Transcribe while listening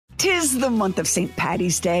'Tis the month of St.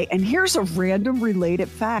 Paddy's Day, and here's a random related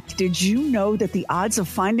fact. Did you know that the odds of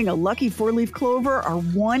finding a lucky four-leaf clover are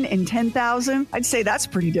 1 in 10,000? I'd say that's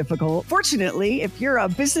pretty difficult. Fortunately, if you're a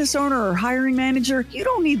business owner or hiring manager, you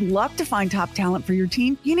don't need luck to find top talent for your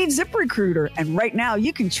team. You need ZipRecruiter, and right now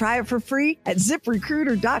you can try it for free at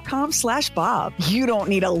ZipRecruiter.com/Bob. You don't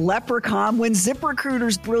need a leprechaun when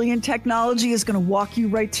ZipRecruiter's brilliant technology is going to walk you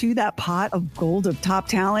right to that pot of gold of top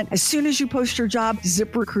talent. As soon as you post your job,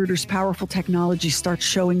 ZipRecruiter's powerful technology starts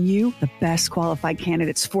showing you the best qualified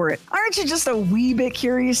candidates for it. Aren't you just a wee bit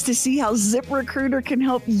curious to see how ZipRecruiter can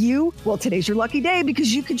help you? Well, today's your lucky day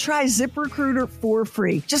because you can try ZipRecruiter for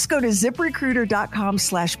free. Just go to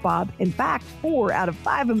ZipRecruiter.com/Bob. In fact, 4 out of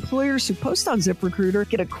 5 employers who post on ZipRecruiter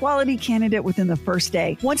get a quality candidate within the first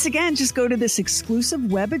day. Once again, just go to this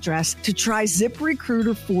exclusive web address to try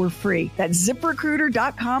ZipRecruiter for free. That's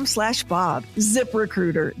ZipRecruiter.com/Bob.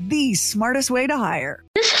 ZipRecruiter, the smartest way to hire.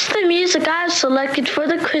 This is the music I've selected for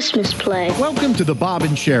the Christmas play. Welcome to the Bob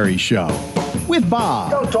and Sherry Show with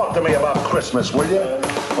Bob. Don't talk to me about Christmas, will you?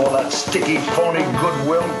 All that sticky, phony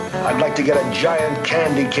goodwill. I'd like to get a giant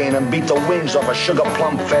candy cane and beat the wings off a sugar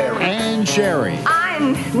plum fairy. And Sherry.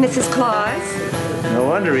 I'm Mrs. Claus. No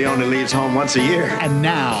wonder he only leaves home once a year. And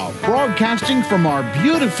now, broadcasting from our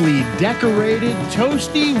beautifully decorated,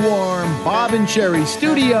 toasty, warm Bob and Sherry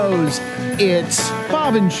studios, it's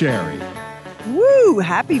Bob and Sherry. Woo!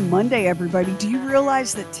 Happy Monday, everybody. Do you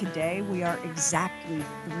realize that today we are exactly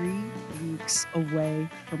 3 weeks away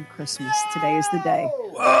from Christmas? Today is the day.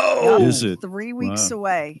 Whoa! Yep. Is it? 3 weeks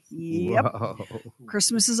away. Yep. Wow.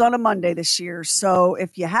 Christmas is on a Monday this year. So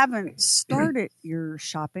if you haven't started your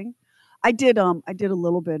shopping, I did a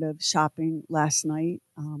little bit of shopping last night.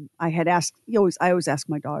 I had asked, I always ask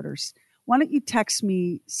my daughters, why don't you text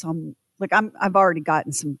me some, I've already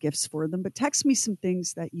gotten some gifts for them, but text me some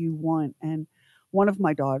things that you want. And one of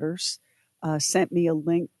my daughters sent me a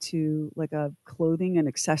link to like a clothing and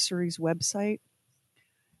accessories website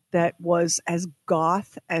that was as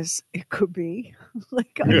goth as it could be.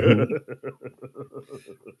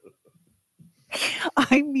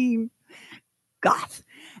 I mean, goth.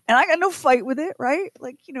 And I got no fight with it, right?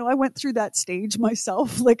 I went through that stage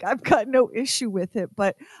myself. I've got no issue with it,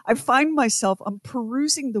 but I find myself, I'm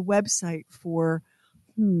perusing the website for,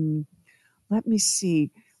 let me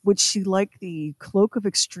see. Would she like the cloak of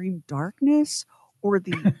extreme darkness or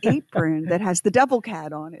the apron that has the devil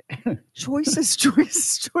cat on it? Choices.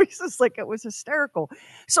 It was hysterical.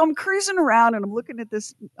 So I'm cruising around and I'm looking at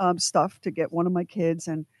this stuff to get one of my kids.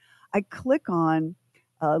 And I click on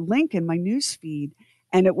a link in my news feed.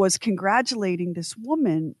 And it was congratulating this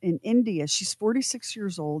woman in India. She's 46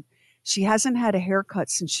 years old. She hasn't had a haircut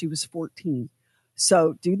since she was 14.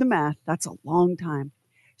 So do the math. That's a long time.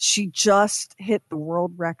 She just hit the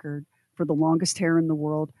world record for the longest hair in the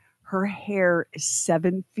world. Her hair is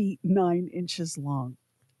 7 feet 9 inches long.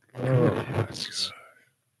 Oh,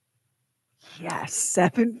 yes,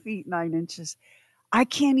 7 feet 9 inches. I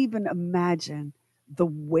can't even imagine the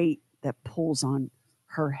weight that pulls on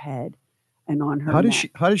her head and on her neck.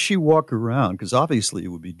 How does she walk around? Because obviously it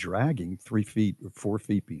would be dragging 3 feet or 4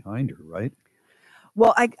 feet behind her, right?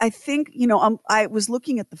 Well, I think, I was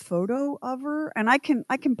looking at the photo of her, and I can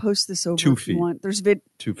post this over 2 if you feet. want.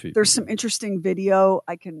 2 feet. There's some interesting video.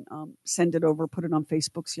 I can send it over, put it on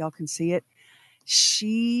Facebook so y'all can see it.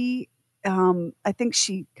 She, I think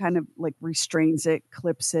she kind of restrains it,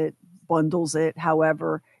 clips it, bundles it.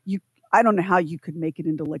 However, I don't know how you could make it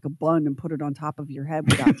into a bun and put it on top of your head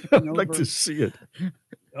without tipping over. I'd like to see it.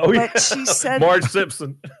 Oh, yeah. She said, Marge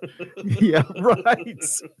Simpson. Yeah, right.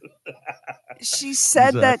 She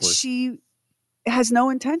said that she has no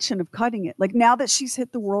intention of cutting it. Now that she's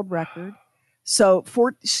hit the world record. So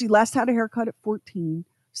she last had a haircut at 14.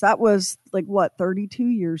 So that was 32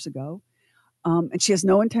 years ago. And she has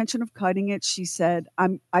no intention of cutting it. She said,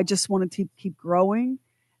 I just want to keep growing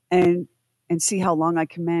and see how long I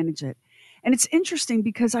can manage it. And it's interesting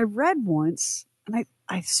because I read once, and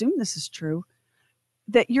I assume this is true,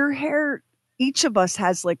 that your hair, each of us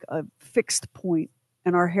has a fixed point,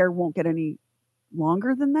 and our hair won't get any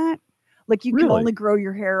longer than that. You can only grow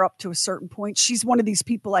your hair up to a certain point. She's one of these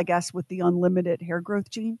people, I guess, with the unlimited hair growth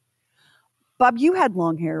gene. Bob, you had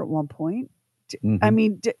long hair at one point. Mm-hmm. I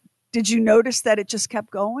mean, did you notice that it just kept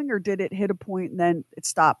going, or did it hit a point and then it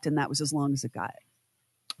stopped and that was as long as it got?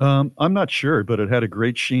 I'm not sure, but it had a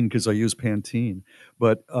great sheen because I use Pantene.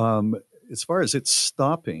 But as far as it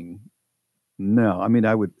stopping, no. I mean,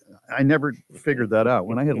 I never figured that out.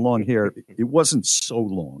 When I had long hair, it wasn't so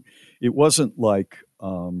long. It wasn't like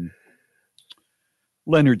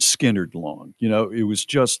Leonard Skinner long. It was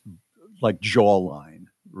just like jawline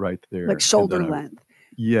right there. Like shoulder length.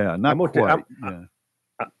 Yeah, not quite. Yeah.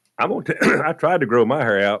 I tried to grow my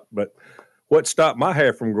hair out, but what stopped my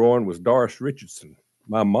hair from growing was Doris Richardson,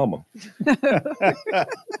 my mama.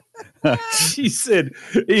 She said,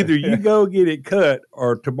 either you go get it cut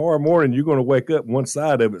or tomorrow morning you're going to wake up and one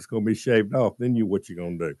side of it's going to be shaved off. Then what you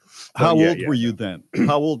going to do? How old were you then?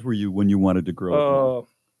 How old were you when you wanted to grow it?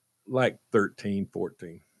 Like 13,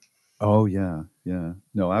 14. Oh, yeah.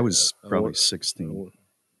 No, I was probably 16.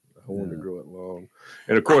 I wanted to grow it long.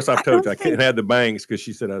 And, of course, I've told you I can't have the bangs because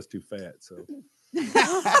she said I was too fat. So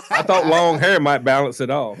I thought long hair might balance it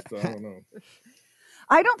off. So I don't know.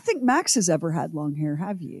 I don't think Max has ever had long hair,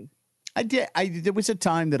 have you? I did. There was a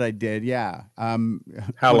time that I did, yeah.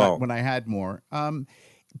 How long? When I had more.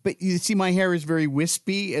 But you see, my hair is very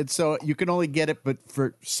wispy, and so you can only get it but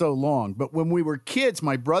for so long. But when we were kids,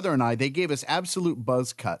 my brother and I, they gave us absolute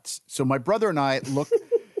buzz cuts. So my brother and I looked,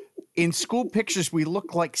 in school pictures, we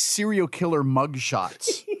looked like serial killer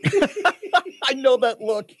mugshots. I know that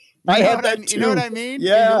look. I had that too. You know what I mean?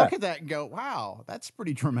 Yeah. You look at that and go, wow, that's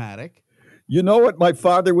pretty dramatic. You know what my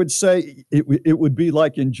father would say? It would be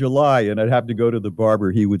like in July, and I'd have to go to the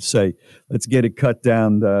barber. He would say, let's get it cut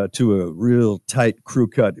down to a real tight crew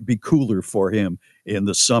cut. It'd be cooler for him in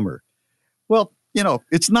the summer. Well,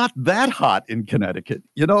 it's not that hot in Connecticut.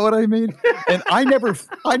 You know what I mean? And I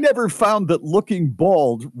never found that looking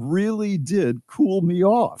bald really did cool me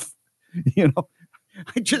off. I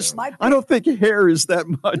don't think hair is that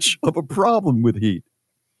much of a problem with heat.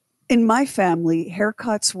 In my family,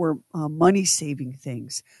 haircuts were money-saving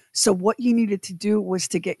things. So what you needed to do was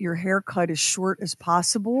to get your hair cut as short as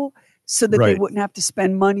possible so that they wouldn't have to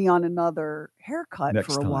spend money on another haircut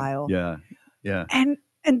Next for a time. while. Yeah. And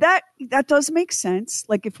that does make sense.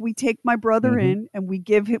 Like if we take my brother in and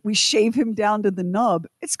we shave him down to the nub,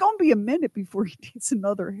 it's going to be a minute before he needs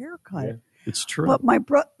another haircut. Yeah, it's true. But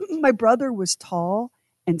my brother was tall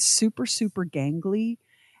and super, super gangly.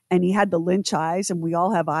 And he had the lynch eyes, and we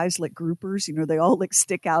all have eyes like groupers. They all like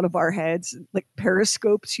stick out of our heads, like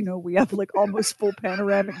periscopes. We have like almost full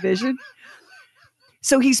panoramic vision.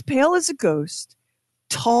 So he's pale as a ghost,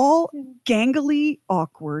 tall, gangly,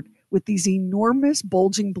 awkward, with these enormous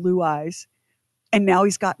bulging blue eyes. And now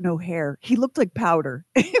he's got no hair. He looked like powder.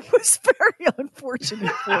 It was very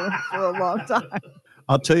unfortunate for him for a long time.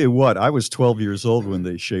 I'll tell you what, I was 12 years old when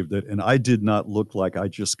they shaved it, and I did not look like I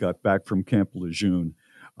just got back from Camp Lejeune.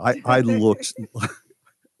 I looked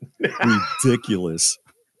ridiculous,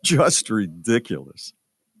 just ridiculous.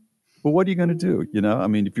 But what are you going to do?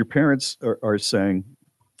 If your parents are saying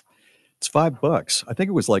it's $5, I think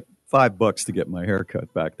it was like $5 to get my hair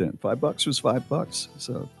cut back then. $5 was $5.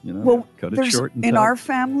 So, cut it short and in tight. our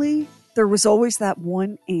family, there was always that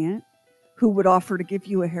one aunt who would offer to give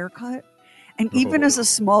you a haircut. And even as a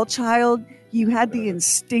small child, you had the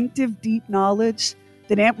instinctive, deep knowledge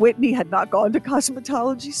that Aunt Whitney had not gone to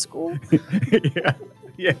cosmetology school.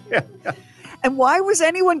 Yeah. And why was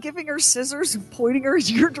anyone giving her scissors and pointing her in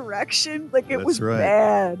your direction? Like it was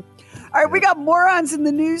bad. All right, we got morons in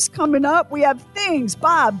the news coming up. We have things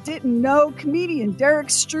Bob didn't know, comedian Derek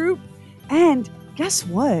Stroop. And guess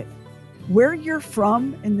what? Where you're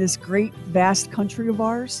from in this great, vast country of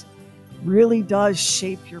ours really does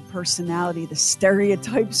shape your personality. The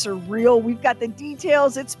stereotypes are real. We've got the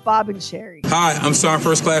details. It's Bob and Sherry. Hi, I'm Sergeant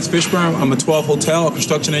First Class Fishburne. I'm a 12 hotel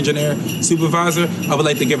construction engineer supervisor. I would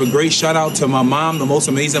like to give a great shout out to my mom, the most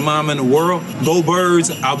amazing mom in the world. Go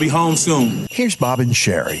Birds. I'll be home soon. Here's Bob and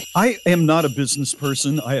Sherry. I am not a business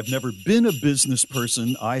person. I have never been a business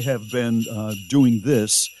person. I have been doing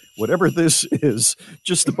this, whatever this is,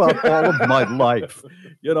 just about all of my life.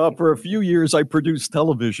 For a few years, I produced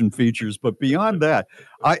television features, but beyond that,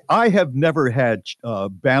 I have never had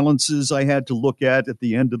balances I had to look at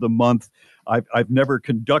the end of the month. I've never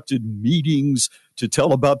conducted meetings to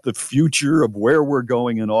tell about the future of where we're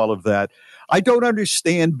going and all of that. I don't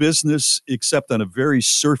understand business except on a very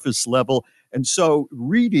surface level. And so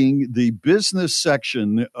reading the business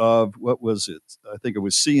section of, what was it? I think it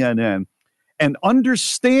was CNN, and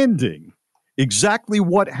understanding exactly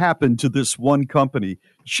what happened to this one company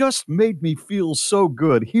just made me feel so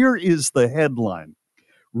good. Here is the headline.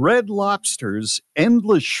 Red Lobster's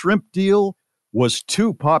endless shrimp deal was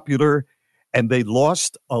too popular, and they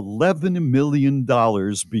lost $11 million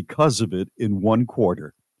because of it in one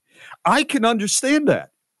quarter. I can understand that,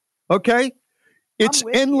 okay? It's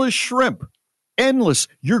endless shrimp. Endless.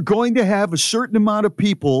 You're going to have a certain amount of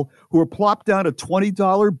people who are plopped down a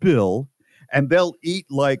 $20 bill, and they'll eat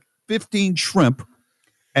like 15 shrimp,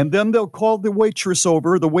 and then they'll call the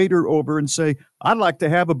waiter over and say, I'd like to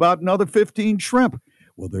have about another 15 shrimp.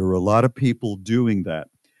 Well, there are a lot of people doing that.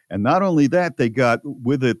 And not only that, they got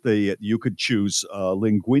with it, you could choose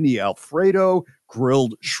linguine Alfredo,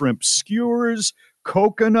 grilled shrimp skewers,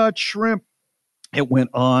 coconut shrimp. It went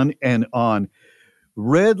on and on.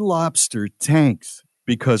 Red Lobster tanked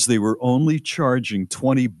because they were only charging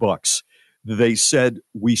 $20. They said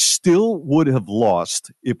we still would have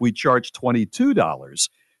lost if we charged $22.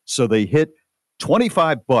 So they hit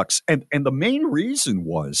 $25. And the main reason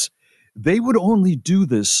was they would only do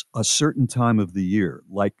this a certain time of the year,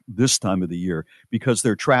 like this time of the year, because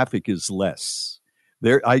their traffic is less.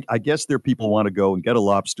 I guess their people want to go and get a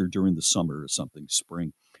lobster during the summer or something,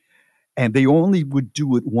 spring. And they only would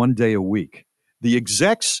do it one day a week. The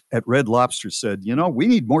execs at Red Lobster said, we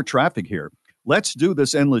need more traffic here. Let's do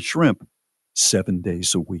this endless shrimp 7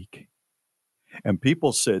 days a week. And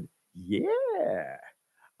people said, yeah,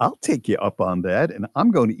 I'll take you up on that. And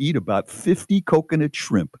I'm going to eat about 50 coconut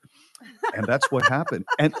shrimp. And that's what happened.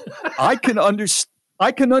 And I can understand I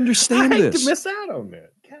hate this. to miss out on that.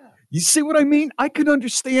 God. You see what I mean? I can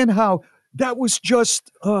understand how that was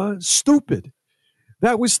just stupid.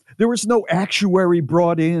 There was no actuary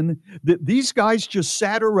brought in. These guys just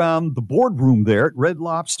sat around the boardroom there at Red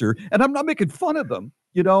Lobster, and I'm not making fun of them.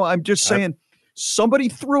 I'm just saying somebody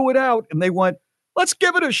threw it out, and they went, "Let's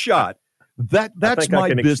give it a shot." That's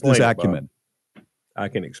my business acumen. I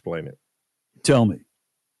can explain it. Tell me.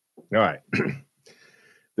 All right.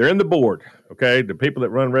 They're in the board, okay? The people that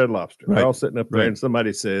run Red Lobster. They're all sitting up there, and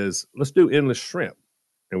somebody says, let's do endless shrimp,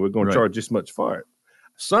 and we're going to charge this much for it.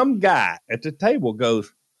 Some guy at the table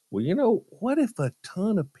goes, well, what if a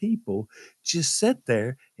ton of people just sat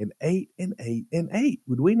there and ate and ate and ate?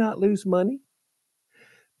 Would we not lose money?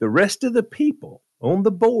 The rest of the people on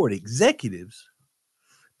the board, executives,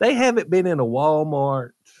 they haven't been in a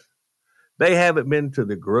Walmart. They haven't been to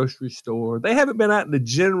the grocery store. They haven't been out in the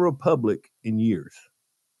general public in years.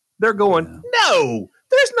 They're going, no,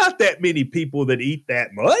 there's not that many people that eat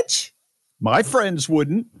that much. My friends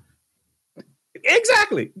wouldn't.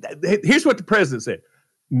 Exactly. Here's what the president said.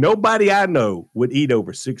 Nobody I know would eat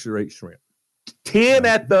over 6 or 8 shrimp. 10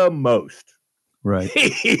 at the most. Right.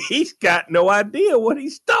 He's got no idea what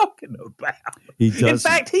he's talking about. He doesn't. In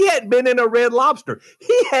fact, he hadn't been in a Red Lobster.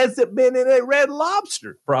 He hasn't been in a Red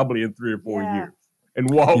Lobster probably in 3 or 4 years and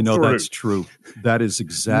walked through. That's true. That is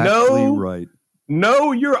exactly right.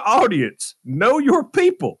 Know your audience. Know your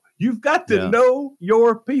people. You've got to know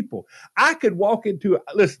your people. I could walk into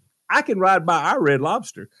listen. I can ride by our Red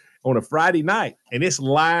Lobster on a Friday night, and it's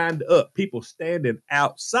lined up. People standing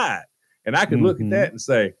outside. And I can look at that and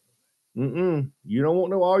say, you don't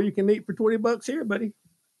want no all you can eat for $20 here, buddy.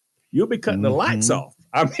 You'll be cutting the lights off.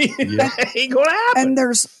 I mean, that ain't going to happen. And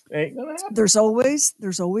there's always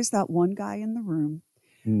that one guy in the room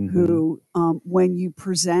who, when you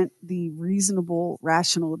present the reasonable,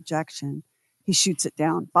 rational objection, he shoots it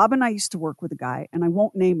down. Bob and I used to work with a guy, and I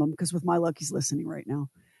won't name him because with my luck, he's listening right now.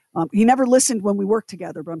 He never listened when we worked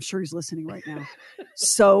together, but I'm sure he's listening right now.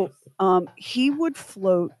 So he would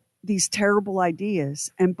float these terrible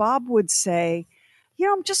ideas, and Bob would say,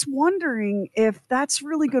 I'm just wondering if that's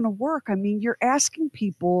really going to work. I mean, you're asking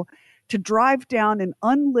people to drive down an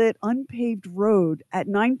unlit, unpaved road at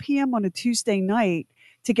 9 p.m. on a Tuesday night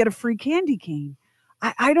to get a free candy cane.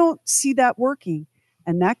 I don't see that working.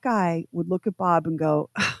 And that guy would look at Bob and go,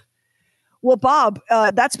 well, Bob,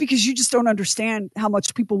 that's because you just don't understand how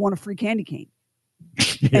much people want a free candy cane.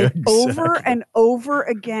 And over and over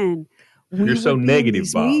again, you're so negative,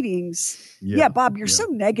 Bob. Meetings. Yeah, Bob, you're so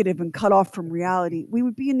negative and cut off from reality. We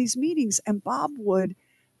would be in these meetings, and Bob would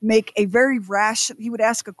make a very rational, he would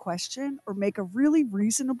ask a question or make a really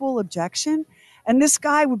reasonable objection. And this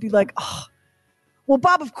guy would be like, well,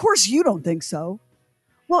 Bob, of course you don't think so.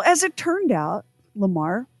 Well, as it turned out,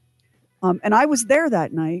 Lamar, and I was there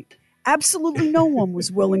that night, absolutely no one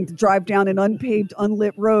was willing to drive down an unpaved,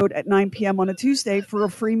 unlit road at 9 p.m. on a Tuesday for a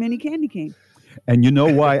free mini candy cane. And you know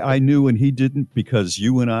why I knew and he didn't? Because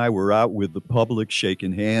you and I were out with the public,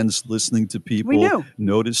 shaking hands, listening to people,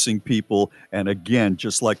 noticing people. And again,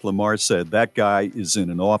 just like Lamar said, that guy is in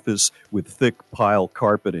an office with thick pile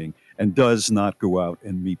carpeting and does not go out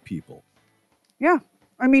and meet people. Yeah.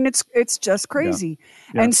 I mean, it's just crazy.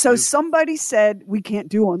 Yeah. And so somebody said, we can't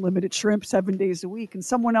do unlimited shrimp 7 days a week. And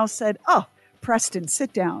someone else said, Preston,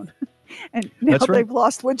 sit down. And now they've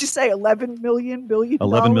lost, what'd you say, $11 million?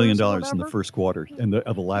 $11 million in the first quarter,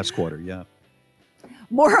 of the last quarter, yeah.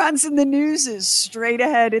 Morons in the News is straight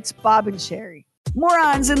ahead. It's Bob and Sherry.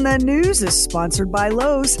 Morons in the News is sponsored by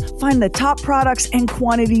Lowe's. Find the top products and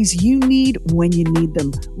quantities you need when you need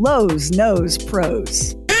them. Lowe's knows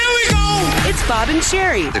pros. Here we go! It's Bob and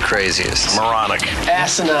Sherry. The craziest, moronic,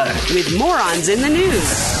 asinine. With Morons in the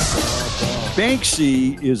News.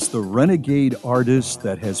 Banksy is the renegade artist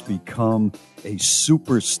that has become a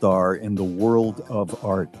superstar in the world of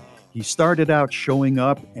art. He started out showing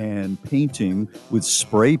up and painting with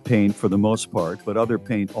spray paint for the most part, but other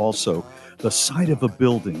paint also, the side of a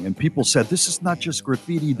building. And people said, this is not just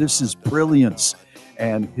graffiti, this is brilliance.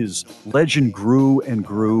 And his legend grew and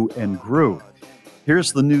grew and grew.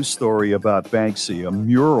 Here's the news story about Banksy. A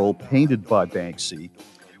mural painted by Banksy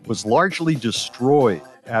was largely destroyed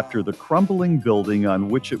after the crumbling building on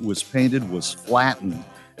which it was painted was flattened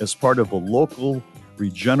as part of a local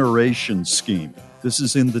regeneration scheme. This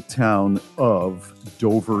is in the town of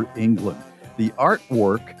Dover, England. The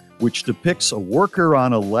artwork, which depicts a worker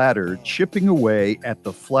on a ladder chipping away at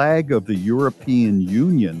the flag of the European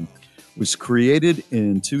Union, was created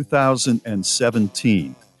in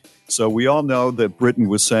 2017. So we all know that Britain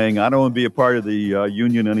was saying, I don't want to be a part of the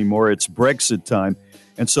union anymore. It's Brexit time.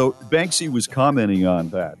 And so Banksy was commenting on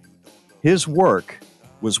that. His work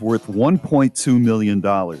was worth $1.2 million.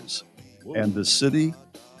 And the city,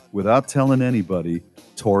 without telling anybody,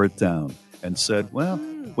 tore it down and said, well,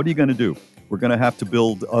 what are you going to do? We're going to have to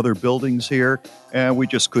build other buildings here. And we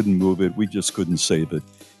just couldn't move it. We just couldn't save it.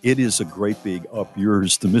 It is a great big up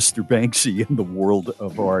yours to Mr. Banksy in the world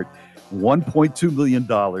of art. $1.2 million.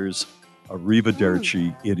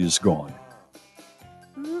 Arrivederci. It is gone.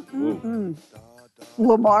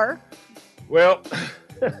 Lamar? Well,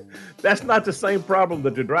 that's not the same problem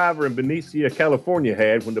that the driver in Benicia, California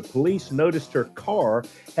had when the police noticed her car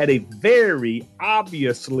had a very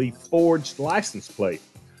obviously forged license plate.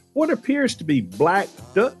 What appears to be black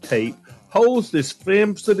duct tape holds this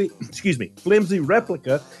flimsy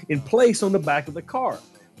replica in place on the back of the car.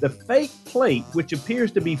 The fake plate, which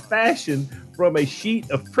appears to be fashioned from a sheet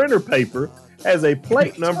of printer paper, has a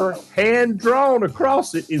plate number hand-drawn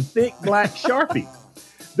across it in thick black Sharpie.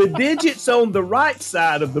 The digits on the right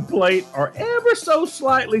side of the plate are ever so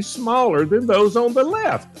slightly smaller than those on the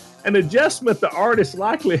left, an adjustment the artist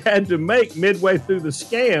likely had to make midway through the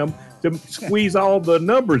scam to squeeze all the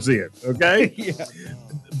numbers in, okay? Yeah.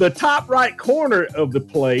 The top right corner of the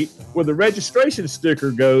plate, where the registration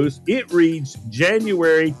sticker goes, it reads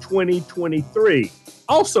January 2023,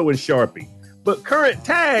 also in Sharpie. But current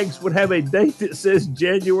tags would have a date that says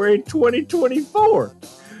January 2024.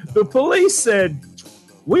 The police said,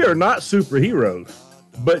 we are not superheroes,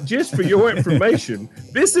 but just for your information,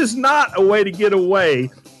 this is not a way to get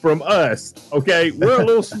away from us, okay? We're a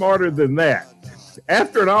little smarter than that.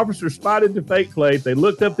 After an officer spotted the fake plate, they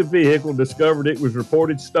looked up the vehicle and discovered it was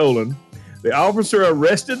reported stolen. The officer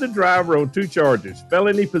arrested the driver on 2 charges,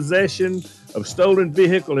 felony possession of stolen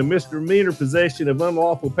vehicle and misdemeanor possession of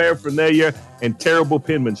unlawful paraphernalia and terrible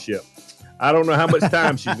penmanship. I don't know how much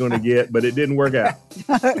time she's going to get, but it didn't work out.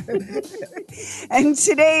 And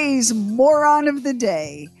today's moron of the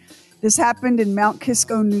day. This happened in Mount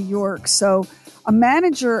Kisco, New York. So a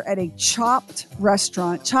manager at a Chopped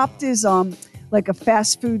restaurant. Chopped is like a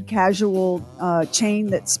fast food casual chain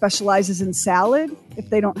that specializes in salad if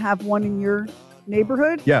they don't have one in your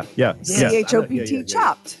neighborhood. Yeah. CHOPT,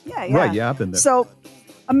 Chopped. Yeah. Right, yeah, I've been there. So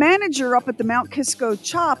a manager up at the Mount Kisco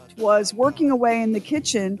Chopped was working away in the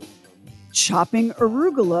kitchen chopping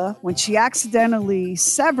arugula when she accidentally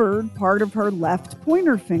severed part of her left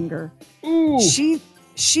pointer finger. Ooh.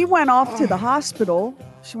 She went off to the hospital.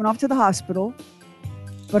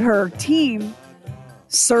 But her team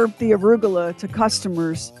served the arugula to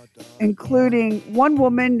customers, including one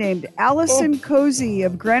woman named Allison Cozy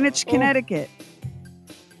of Greenwich, Connecticut,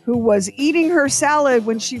 who was eating her salad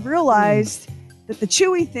when she realized that the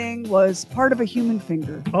chewy thing was part of a human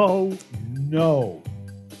finger. Oh, no.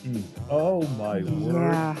 Oh, my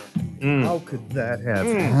word. Yeah. How could that have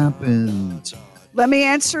happened? Let me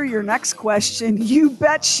answer your next question. You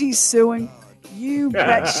bet she's suing. You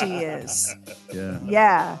bet she is.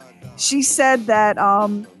 Yeah. She said that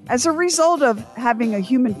as a result of having a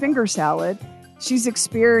human finger salad, she's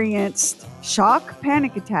experienced shock,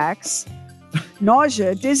 panic attacks,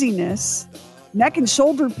 nausea, dizziness, neck and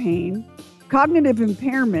shoulder pain, cognitive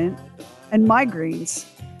impairment, and migraines.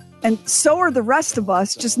 And so are the rest of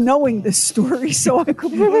us just knowing this story, so I'm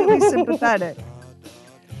completely sympathetic.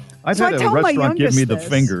 I've had a restaurant give me the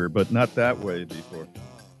finger, but not that way before.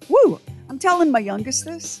 Woo! I'm telling my youngest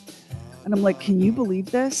this, and I'm like, can you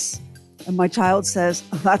believe this? And my child says,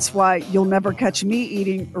 that's why you'll never catch me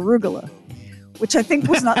eating arugula, which I think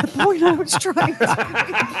was not the point I was trying to make.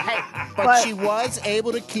 But she was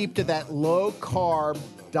able to keep to that low-carb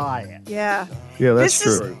diet. Yeah. Yeah, that's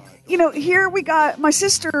true. Here we got my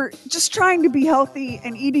sister just trying to be healthy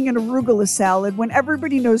and eating an arugula salad when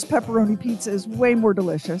everybody knows pepperoni pizza is way more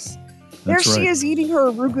delicious. There she is eating her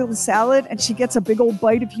arugula salad and she gets a big old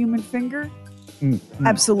bite of human finger.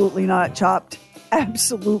 Absolutely not, Chopped.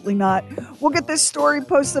 Absolutely not. We'll get this story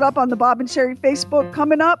posted up on the Bob and Sherry Facebook.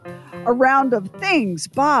 Coming up, a round of things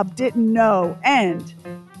Bob didn't know. And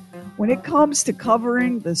when it comes to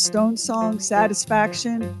covering the Stone song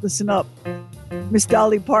Satisfaction, listen up. Miss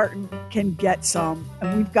Dolly Parton can get some,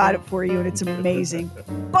 and we've got it for you, and it's amazing.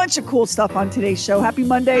 Bunch of cool stuff on today's show. Happy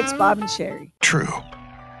Monday. It's Bob and Sherry. True.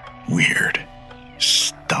 Weird.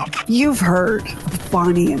 Stuff. You've heard of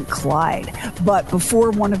Bonnie and Clyde, but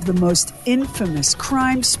before one of the most infamous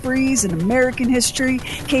crime sprees in American history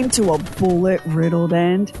came to a bullet-riddled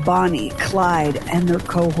end, Bonnie, Clyde, and their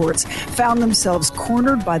cohorts found themselves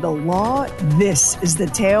cornered by the law. This is the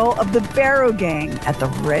tale of the Barrow Gang at the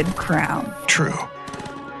Red Crown. True.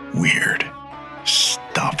 Weird.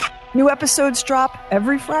 Stuff. New episodes drop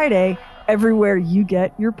every Friday, everywhere you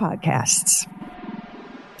get your podcasts.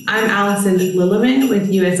 I'm Allison Lilleman with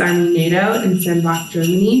U.S. Army NATO in Sandbach,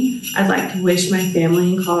 Germany. I'd like to wish my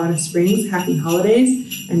family in Colorado Springs happy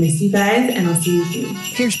holidays. I miss you guys, and I'll see you soon.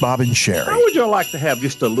 Here's Bob and Sherry. How would y'all like to have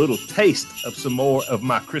just a little taste of some more of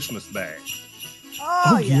my Christmas bag?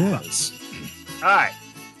 Oh yes. All right.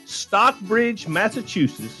 Stockbridge,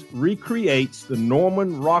 Massachusetts recreates the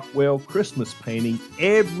Norman Rockwell Christmas painting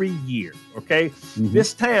every year, okay?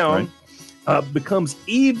 This town becomes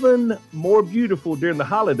even more beautiful during the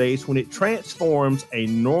holidays when it transforms a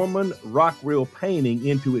Norman Rockwell painting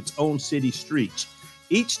into its own city streets.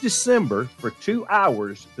 Each December, for 2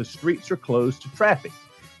 hours, the streets are closed to traffic.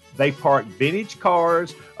 They park vintage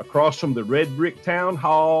cars across from the Red Brick Town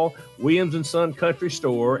Hall, Williams & Son Country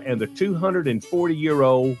Store, and the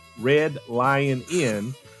 240-year-old Red Lion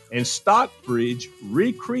Inn, and Stockbridge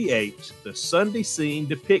recreates the Sunday scene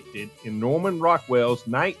depicted in Norman Rockwell's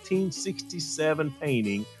 1967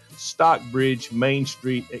 painting, Stockbridge Main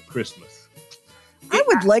Street at Christmas. I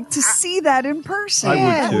would like to see that in person. I would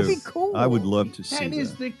That too. would be cool. I would love to see That that.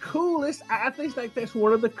 is the coolest. I think that's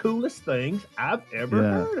one of the coolest things I've ever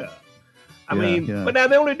heard of. I mean, but now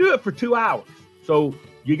they only do it for 2 hours. So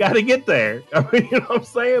you got to get there. I mean, you know what I'm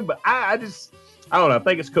saying? But I don't know. I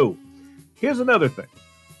think it's cool. Here's another thing.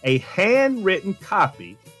 A handwritten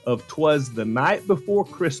copy of 'Twas the Night Before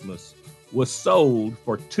Christmas was sold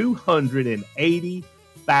for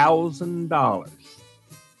 $280,000.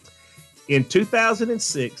 In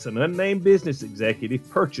 2006, an unnamed business executive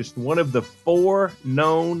purchased one of the 4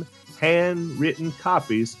 known handwritten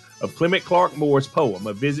copies of Clement Clark Moore's poem,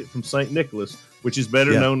 A Visit from St. Nicholas, which is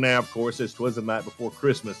better known now, of course, as 'Twas the Night Before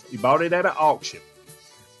Christmas. He bought it at an auction.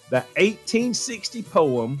 The 1860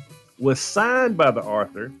 poem was signed by the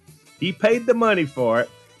author. He paid the money for it,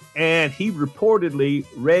 and he reportedly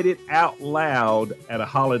read it out loud at a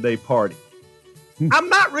holiday party. I'm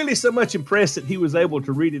not really so much impressed that he was able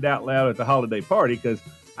to read it out loud at the holiday party, because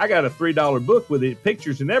I got a $3 book with it,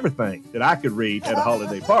 pictures and everything that I could read at a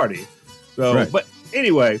holiday party. So, But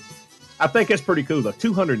anyway, I think that's pretty cool, though.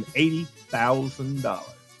 $280,000.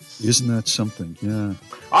 Isn't that something? Yeah.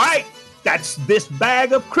 All right. That's this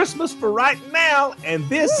bag of Christmas for right now. And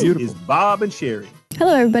this is Bob and Sherry.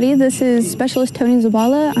 Hello, everybody. This is Specialist Tony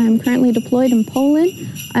Zabala. I am currently deployed in Poland.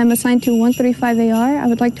 I am assigned to 135AR. I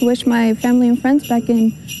would like to wish my family and friends back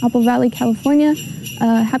in Apple Valley, California,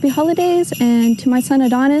 happy holidays. And to my son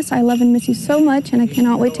Adonis, I love and miss you so much, and I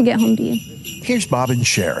cannot wait to get home to you. Here's Bob and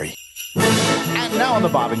Sherry. And now on the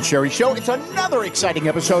Bob and Sherry Show, it's another exciting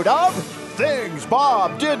episode of Things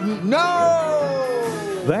Bob Didn't Know.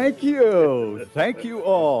 Thank you. Thank you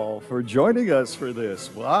all for joining us for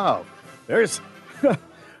this. Wow. There's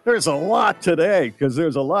a lot today, because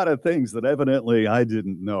there's a lot of things that evidently I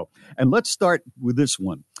didn't know. And let's start with this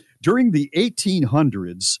one. During the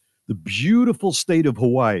 1800s, the beautiful state of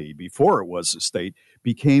Hawaii, before it was a state,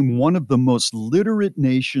 became one of the most literate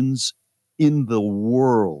nations in the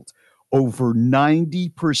world. Over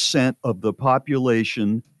 90% of the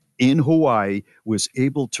population in Hawaii was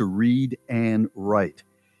able to read and write.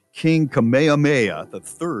 King Kamehameha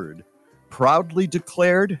III proudly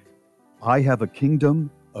declared, "I have a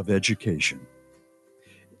kingdom of education."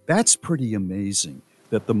 That's pretty amazing,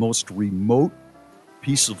 that the most remote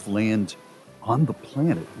piece of land on the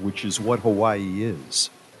planet, which is what Hawaii is,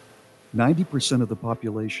 90% of the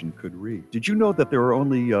population could read. Did you know that there are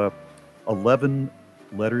only 11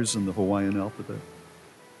 letters in the Hawaiian alphabet?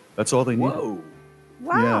 That's all they need. Wow.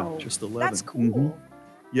 Yeah, just 11. That's cool.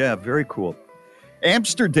 Yeah, very cool.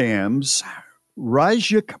 Amsterdam's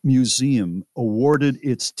Rijksmuseum Museum awarded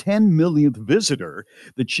its 10 millionth visitor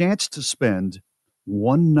the chance to spend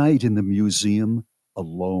one night in the museum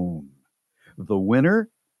alone. The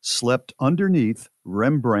winner slept underneath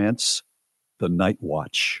Rembrandt's The Night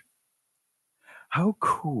Watch. How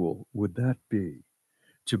cool would that be?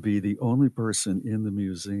 to be the only person in the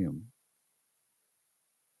museum.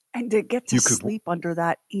 And to get to You could- sleep under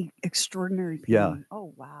that extraordinary thing. Yeah.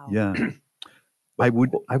 Oh, wow. Yeah. I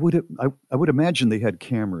would imagine they had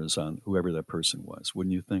cameras on whoever that person was,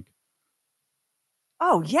 wouldn't you think?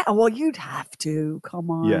 Oh, yeah. Well, you'd have to. Come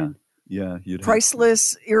on. Yeah, you'd have to.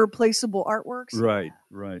 Priceless, irreplaceable artworks. Right.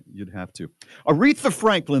 You'd have to. Aretha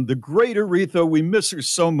Franklin, the great Aretha, we miss her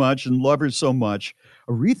so much and love her so much.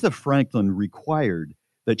 Aretha Franklin required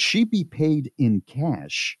that she be paid in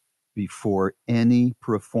cash before any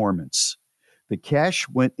performance. The cash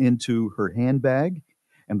went into her handbag,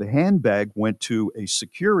 and the handbag went to a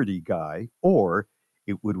security guy, or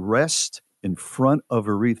it would rest in front of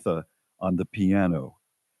Aretha on the piano,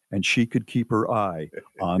 and she could keep her eye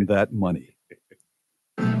on that money.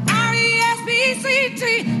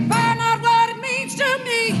 R-E-S-P-C-T, find out what it means to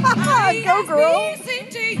me. Go, girl.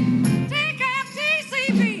 R-E-S-P-C-T,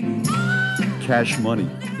 T-C-T. Cash money.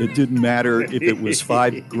 It didn't matter if it was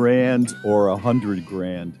 $5,000 or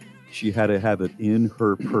 $100,000. She had to have it in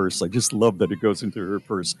her purse. I just love that it goes into her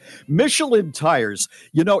purse. Michelin tires.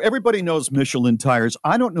 You know, everybody knows Michelin tires.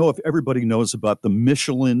 I don't know if everybody knows about the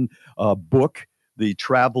Michelin book, the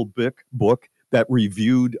travel book that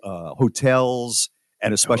reviewed hotels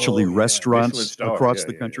and especially restaurants across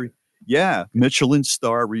the country. Yeah, Michelin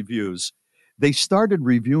star reviews. They started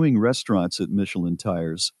reviewing restaurants at Michelin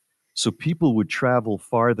tires so people would travel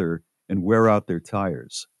farther and wear out their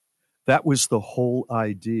tires. That was the whole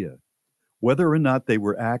idea. Whether or not they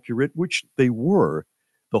were accurate, which they were,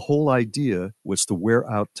 the whole idea was to wear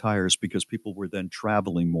out tires because people were then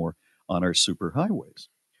traveling more on our superhighways.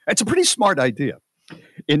 It's a pretty smart idea.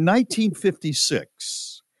 In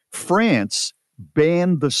 1956, France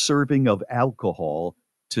banned the serving of alcohol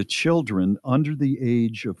to children under the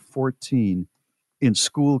age of 14 in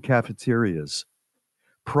school cafeterias.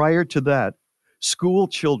 Prior to that, school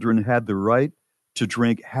children had the right to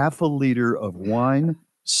drink half a liter of wine,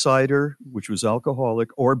 cider, which was alcoholic,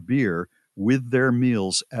 or beer with their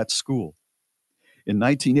meals at school. In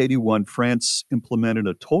 1981, France implemented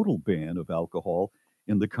a total ban of alcohol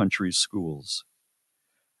in the country's schools.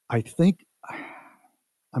 I'm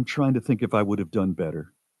trying to think if I would have done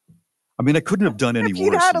better. I mean, I couldn't have done any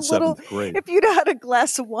worse in seventh grade. If you'd had a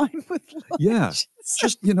glass of wine with lunch. Yeah,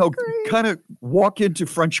 just, kind of walk into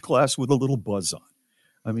French class with a little buzz on.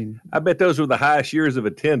 I mean, I bet those were the highest years of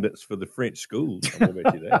attendance for the French schools. I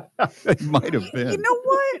bet you that. It might have been. You know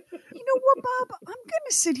what, Bob? I'm going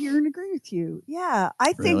to sit here and agree with you. Yeah,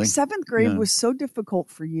 I think seventh grade was so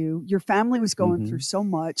difficult for you. Your family was going through so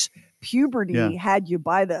much. Puberty had you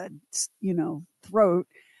by the, throat.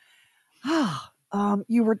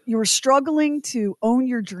 You were struggling to own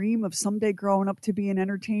your dream of someday growing up to be an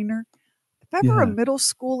entertainer. If ever a middle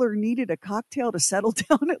schooler needed a cocktail to settle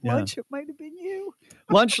down at lunch, it might have been you.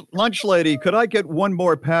 Lunch lady, could I get one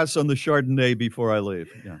more pass on the Chardonnay before I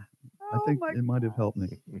leave? Yeah. I think it might have helped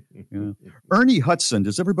me. Yeah. Ernie Hudson.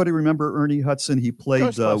 Does everybody remember Ernie Hudson? He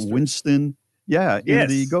played Winston. Yeah, in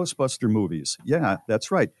the Ghostbuster movies. Yeah,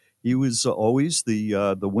 that's right. He was always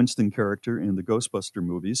the Winston character in the Ghostbuster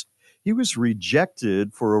movies. He was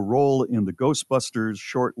rejected for a role in the Ghostbusters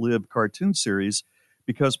short-lived cartoon series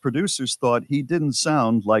because producers thought he didn't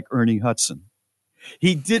sound like Ernie Hudson.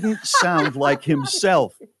 He didn't sound like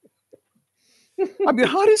himself. I mean,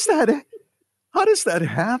 how does that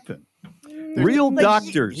happen? Real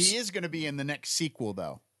doctors. He is going to be in the next sequel,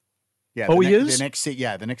 though. Yeah. He is?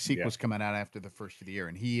 The next sequel's coming out after the first of the year,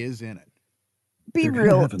 and he is in it. Be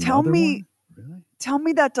real. Tell me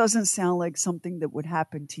that doesn't sound like something that would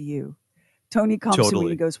happen to you. Tony comes to me and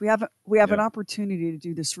he goes, we have an opportunity to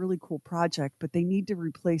do this really cool project, but they need to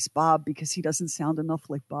replace Bob because he doesn't sound enough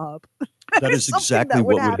like Bob. That is exactly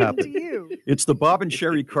what would happen to you. It's the Bob and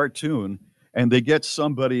Sherry cartoon, and they get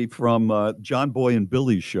somebody from John Boy and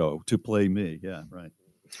Billy's show to play me. Yeah, right.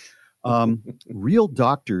 Real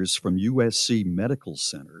doctors from USC Medical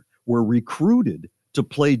Center were recruited to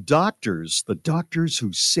play doctors, the doctors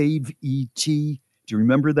who save E.T. Do you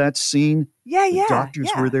remember that scene? Yeah, the doctors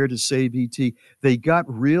were there to save E.T. They got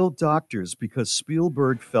real doctors because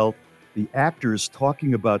Spielberg felt the actors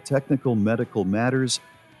talking about technical medical matters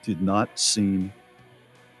did not seem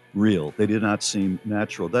real. They did not seem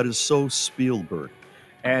natural. That is so Spielberg.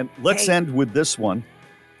 And let's end with this one.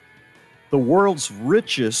 The world's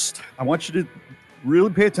richest, I want you to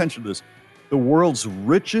really pay attention to this. The world's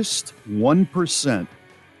richest 1%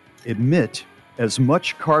 emit as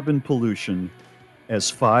much carbon pollution as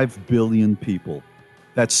 5 billion people.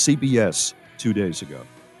 That's CBS 2 days ago.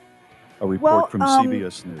 A report from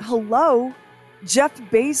CBS News. Hello, Jeff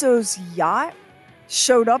Bezos' yacht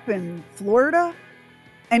showed up in Florida.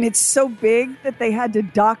 And it's so big that they had to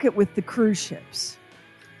dock it with the cruise ships.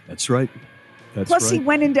 That's right. Plus, he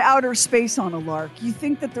went into outer space on a lark. You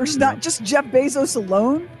think that there's not just Jeff Bezos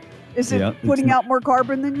alone? Is it putting out more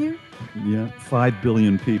carbon than you? Yeah, 5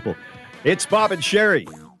 billion people. It's Bob and Sherry.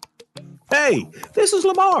 Hey, this is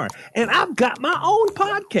Lamar, and I've got my own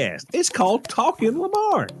podcast. It's called Talking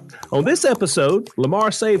Lamar. On this episode,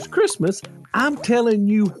 Lamar Saves Christmas, I'm telling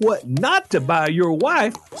you what not to buy your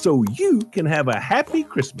wife so you can have a happy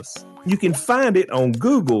Christmas. You can find it on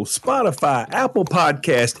Google, Spotify, Apple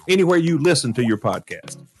Podcast, anywhere you listen to your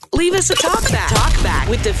podcast. Leave us a talkback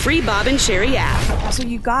with the free Bob and Sherry app. So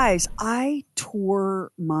you guys, I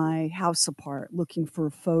tore my house apart looking for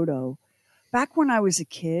a photo. Back when I was a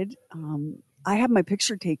kid, I had my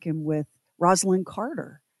picture taken with Rosalind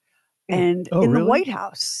Carter and in the White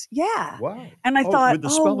House. Yeah. Wow. And I thought, with the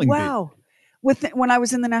spelling wow. When I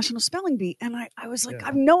was in the National Spelling Bee. And I was like,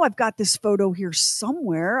 I know I've got this photo here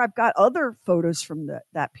somewhere. I've got other photos from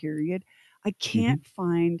that period. I can't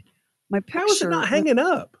find my picture. How is it not hanging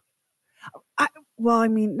up? Well, I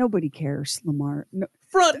mean, nobody cares, Lamar. No,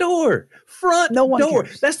 Front door. No one door.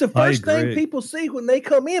 cares. That's the first thing people see when they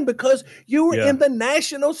come in because you were in the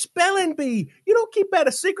National Spelling Bee. You don't keep that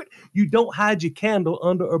a secret. You don't hide your candle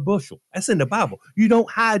under a bushel. That's in the Bible. You don't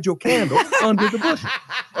hide your candle under the bushel.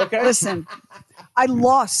 Okay. Listen, I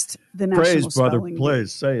lost the National Spelling Bee.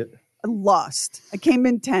 Praise, say it. I lost. I came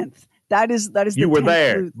in 10th. That is. You were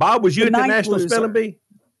there. Bob, was you at the National Spelling Bee?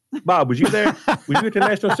 Bob, was you there? Was you at the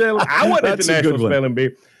National Spelling Bee? I wasn't at the National Spelling Bee.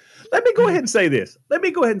 Let me go ahead and say this.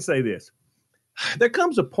 There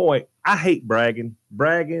comes a point, I hate bragging.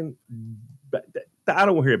 I don't want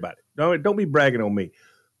to hear about it. Don't be bragging on me.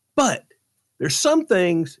 But there's some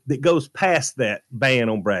things that goes past that ban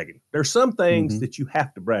on bragging. There's some things that you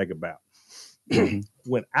have to brag about.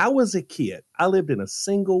 When I was a kid, I lived in a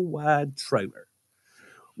single wide trailer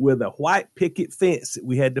with a white picket fence that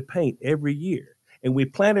we had to paint every year. And we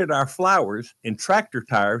planted our flowers in tractor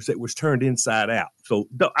tires that was turned inside out. So,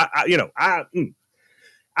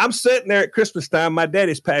 I'm sitting there at Christmas time. My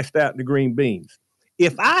daddy's passed out in the green beans.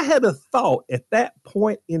 If I had a thought at that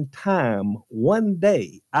point in time, one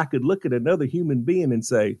day I could look at another human being and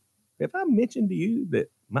say, have I mentioned to you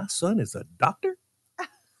that my son is a doctor?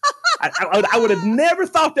 I would have never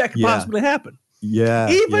thought that could possibly happen.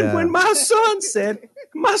 Yeah. Even when my son said,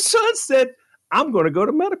 I'm going to go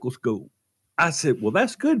to medical school. I said, well,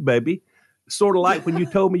 that's good, baby. Sort of like when you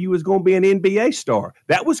told me you was going to be an NBA star.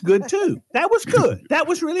 That was good, too. That was good. That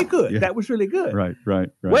was really good. That was really good. Right.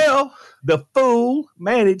 Well, the fool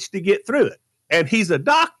managed to get through it. And he's a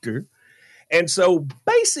doctor. And so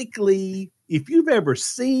basically, if you've ever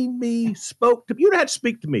seen me, spoke to me, you don't have to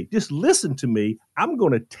speak to me. Just listen to me. I'm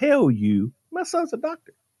going to tell you my son's a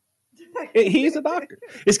doctor. He's a doctor.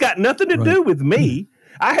 It's got nothing to do with me.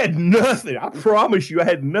 I had nothing. I promise you, I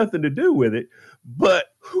had nothing to do with it. But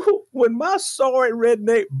when my sorry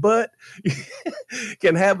redneck butt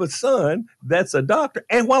can have a son that's a doctor,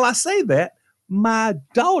 and while I say that, my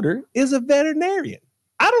daughter is a veterinarian.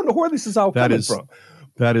 I don't know where this is all coming from.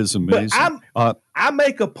 That is amazing. But I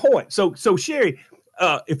make a point. So Sherry,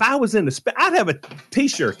 if I was in the I'd have a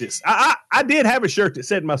T-shirt. I did have a shirt that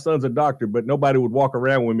said my son's a doctor, but nobody would walk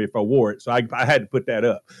around with me if I wore it. So I had to put that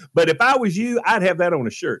up. But if I was you, I'd have that on a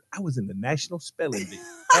shirt. I was in the National Spelling Bee.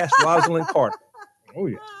 Ask Rosalind Carter. Oh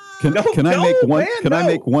yeah. Can I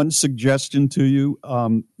make one suggestion to you?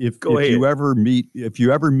 If you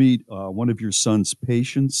ever meet one of your son's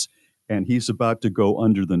patients and he's about to go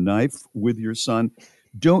under the knife with your son,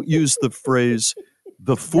 don't use the phrase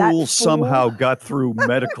 "the fool somehow got through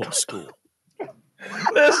medical school."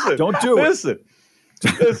 Listen, don't do it.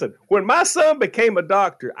 Listen. When my son became a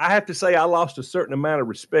doctor, I have to say I lost a certain amount of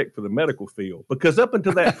respect for the medical field because up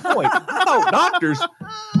until that point, I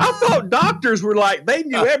thought doctors were like they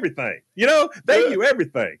knew everything. They knew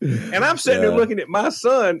everything. And I'm sitting there looking at my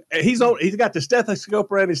son. And he's got the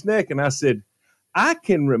stethoscope around his neck, and I said, I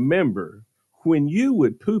can remember when you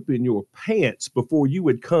would poop in your pants before you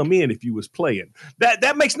would come in if you was playing.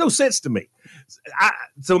 That makes no sense to me.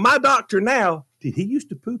 So my doctor now, did he used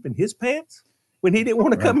to poop in his pants when he didn't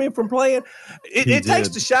want to come in from playing? It takes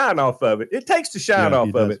the shine off of it. It takes the shine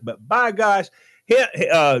off of it. But by gosh,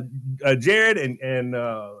 Jared and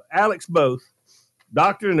Alex both,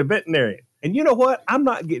 doctor and a veterinarian. And you know what? I'm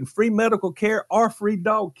not getting free medical care or free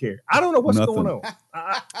dog care. I don't know what's going on.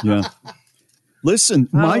 Yeah. Listen,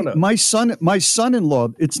 my son-in-law,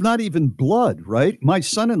 it's not even blood, right? My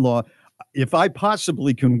son-in-law, if I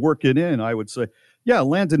possibly can work it in, I would say, Yeah,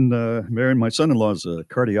 Landon, Marion, my son-in-law is a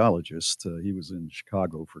cardiologist. He was in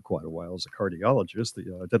Chicago for quite a while as a cardiologist.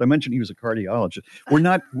 Did I mention he was a cardiologist? We're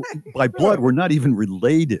not, by blood, we're not even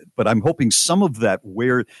related, but I'm hoping some of that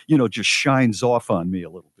just shines off on me a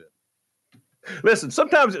little bit. Listen,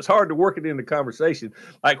 sometimes it's hard to work it into conversation.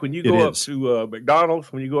 Like when you go up to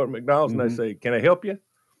McDonald's, and they say, "Can I help you?"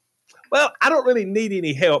 Well, I don't really need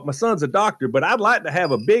any help. My son's a doctor, but I'd like to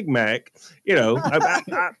have a Big Mac.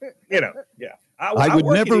 I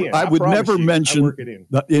would never mention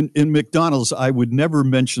in McDonald's. I would never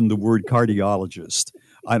mention the word cardiologist.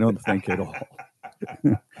 I don't think at all.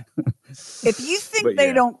 If you think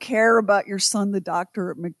they don't care about your son, the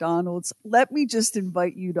doctor at McDonald's, let me just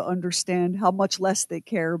invite you to understand how much less they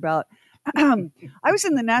care about. I was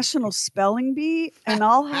in the National Spelling Bee, and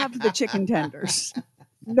I'll have the chicken tenders.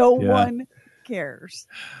 No one cares.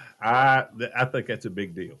 I think that's a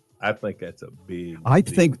big deal. I think that's a big. I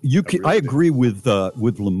think you can. I agree with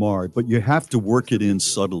Lamar, but you have to work it in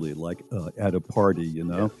subtly, like at a party.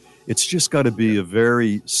 Yeah. It's just got to be a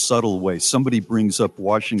very subtle way. Somebody brings up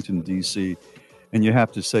Washington, D.C., and you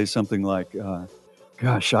have to say something like,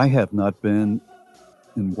 gosh, I have not been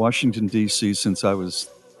in Washington, D.C. since I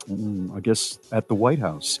was, I guess, at the White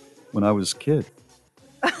House when I was a kid.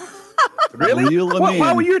 Really?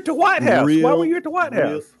 Why were you at the White House? Why were you at the White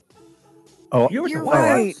House? Oh, you're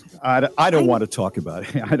right. I don't want to talk about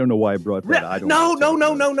it. I don't know why I brought that. I don't. No.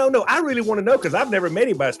 I really want to know because I've never met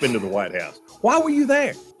anybody that's been to the White House. Why were you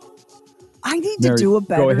there? I need to do a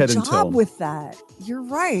better job with that. You're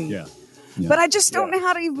right. Yeah. But I just don't know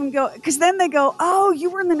how to even go. Because then they go, "Oh, you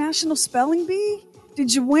were in the National Spelling Bee?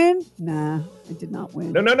 Did you win?" Nah, I did not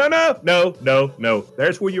win. No.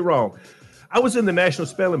 There's where you're wrong. I was in the National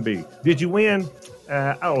Spelling Bee. Did you win?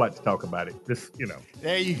 I don't like to talk about it. There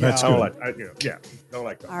you go. That's don't good. Don't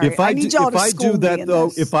like that. Right, if I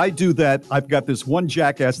do that, I've got this one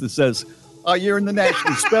jackass that says, "Oh, you're in the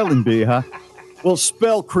National Spelling Bee, huh? Well,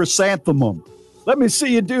 spell chrysanthemum. Let me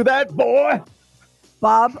see you do that, boy."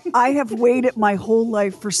 Bob, I have waited my whole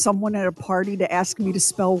life for someone at a party to ask me to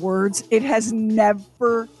spell words. It has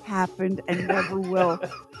never happened and never will.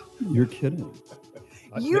 You're kidding.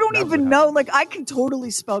 You don't even know. Like, I can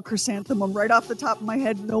totally spell chrysanthemum right off the top of my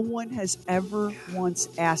head. No one has ever once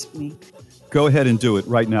asked me. Go ahead and do it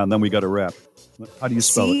right now, and then we got to wrap. How do you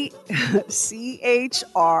spell it?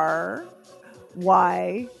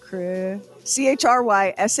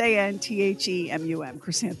 CHRYSANTHEMUM,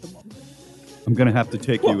 chrysanthemum. I'm going to have to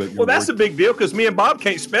take you at your Well, that's a big deal because me and Bob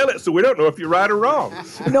can't spell it, so we don't know if you're right or wrong.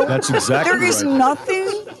 No, that's exactly There is right. nothing,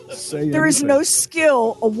 there is no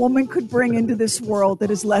skill a woman could bring into this world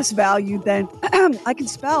that is less valued than, I can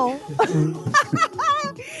spell.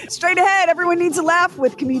 Straight ahead, everyone needs a laugh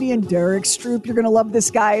with comedian Derek Stroop. You're going to love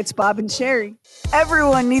this guy. It's Bob and Sherry.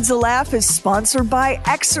 Everyone Needs a Laugh is sponsored by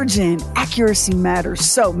Exergen. Accuracy matters,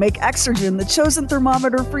 so make Exergen the chosen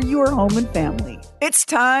thermometer for your home and family. It's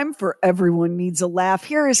time for Everyone Needs a Laugh.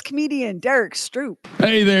 Here is comedian Derek Stroop.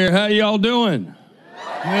 Hey there, how y'all doing?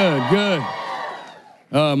 Good.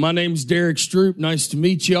 My name's Derek Stroop. Nice to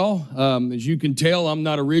meet y'all. As you can tell, I'm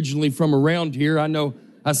not originally from around here. I know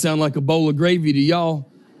I sound like a bowl of gravy to y'all.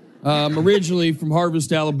 I'm originally from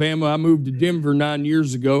Harvest, Alabama. I moved to Denver 9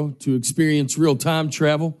 years ago to experience real time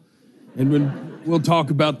travel. And we'll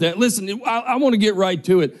talk about that. Listen, I want to get right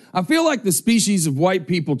to it. I feel like the species of white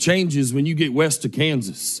people changes when you get west of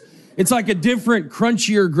Kansas. It's like a different,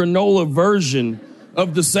 crunchier granola version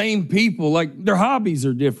of the same people. Like, their hobbies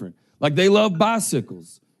are different. Like, they love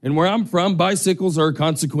bicycles. And where I'm from, bicycles are a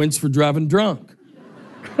consequence for driving drunk.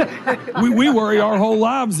 We worry our whole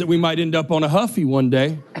lives that we might end up on a Huffy one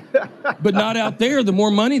day. But not out there. The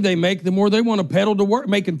more money they make, the more they want to pedal to work,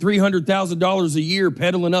 making $300,000 a year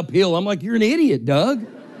pedaling uphill. I'm like, you're an idiot, Doug.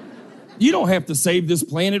 You don't have to save this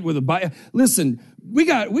planet with a bike. Listen, we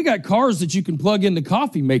got cars that you can plug into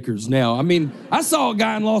coffee makers now. I mean, I saw a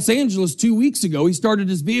guy in Los Angeles 2 weeks ago. He started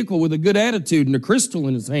his vehicle with a good attitude and a crystal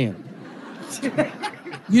in his hand.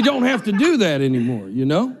 You don't have to do that anymore, you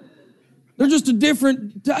know? They're just a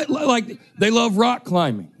different, like, they love rock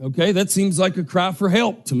climbing, okay? That seems like a cry for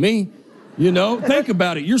help to me, you know? Think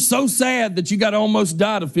about it. You're so sad that you got to almost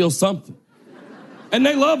die to feel something. And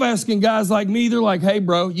they love asking guys like me. They're like, "Hey,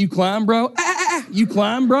 bro, you climb, bro? You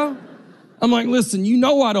climb, bro?" I'm like, "Listen, you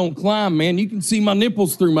know I don't climb, man. You can see my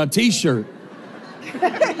nipples through my T-shirt.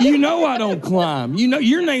 You know I don't climb. You know,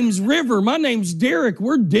 your name's River. My name's Derek.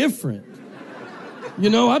 We're different. You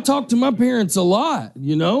know, I talk to my parents a lot,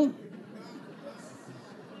 you know?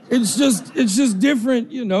 It's just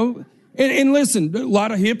different, you know. And listen, a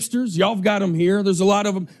lot of hipsters, y'all have got them here. There's a lot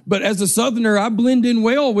of them. But as a Southerner, I blend in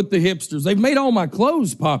well with the hipsters. They've made all my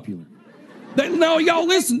clothes popular. No, y'all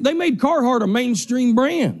listen, they made Carhartt a mainstream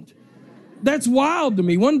brand. That's wild to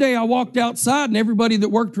me. One day I walked outside and everybody that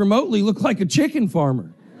worked remotely looked like a chicken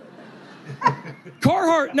farmer.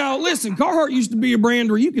 Carhartt, now listen, Carhartt used to be a brand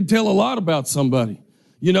where you could tell a lot about somebody.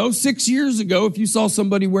 6 years ago, if you saw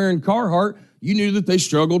somebody wearing Carhartt, you knew that they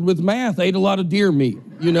struggled with math, ate a lot of deer meat,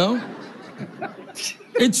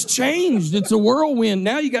 It's changed. It's a whirlwind.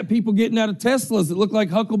 Now you got people getting out of Teslas that look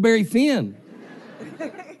like Huckleberry Finn.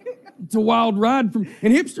 It's a wild ride.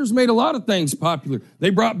 And hipsters made a lot of things popular.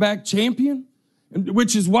 They brought back Champion,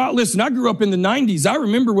 which is wild. Listen, I grew up in the 90s. I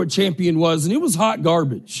remember what Champion was, and it was hot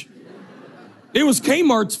garbage. It was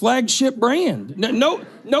Kmart's flagship brand.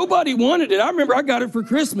 Nobody wanted it. I remember I got it for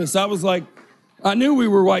Christmas. I was like, I knew we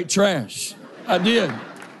were white trash. I did.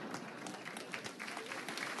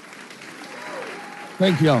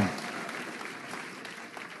 Thank y'all.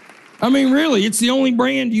 I mean, really, it's the only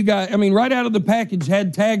brand you got. I mean, right out of the package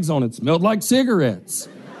had tags on it. Smelled like cigarettes.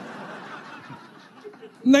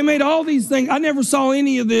 And they made all these things. I never saw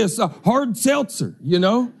any of this hard seltzer,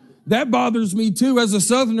 That bothers me, too. As a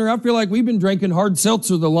Southerner, I feel like we've been drinking hard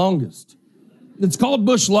seltzer the longest. It's called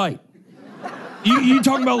Busch Light. You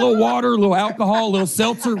talking about a little water, a little alcohol, a little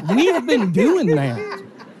seltzer? We've been doing that.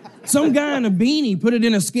 Some guy in a beanie put it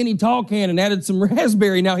in a skinny tall can and added some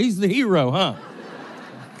raspberry. Now he's the hero, huh?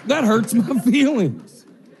 That hurts my feelings.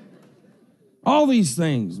 All these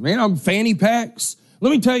things, man. Fanny packs. Let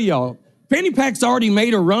me tell y'all, fanny packs already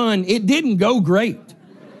made a run. It didn't go great.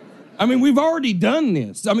 I mean, we've already done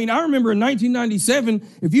this. I mean, I remember in 1997,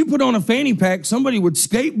 if you put on a fanny pack, somebody would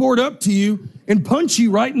skateboard up to you and punch you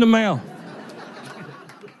right in the mouth.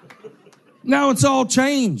 Now it's all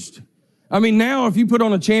changed. I mean, now if you put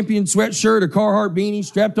on a Champion sweatshirt, a Carhartt beanie,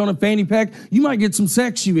 strapped on a fanny pack, you might get some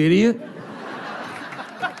sex, you idiot.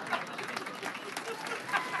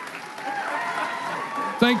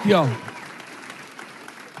 Thank y'all.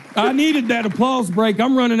 I needed that applause break.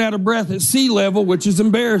 I'm running out of breath at sea level, which is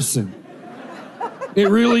embarrassing. It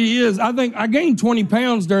really is. I think I gained 20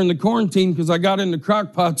 pounds during the quarantine because I got into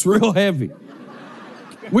crock pots real heavy.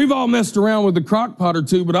 We've all messed around with a crock pot or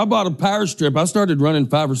two, but I bought a power strip. I started running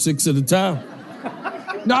 5 or 6 at a time.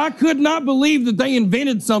 Now, I could not believe that they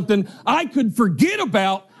invented something I could forget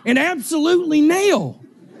about and absolutely nail.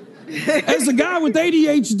 As a guy with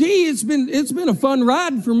ADHD, it's been a fun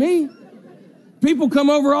ride for me. People come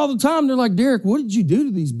over all the time. They're like, Derek, what did you do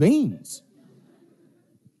to these beans?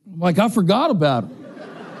 I'm like, I forgot about them.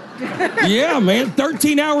 Yeah, man,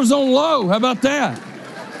 13 hours on low. How about that?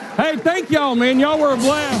 Hey, thank y'all, man. Y'all were a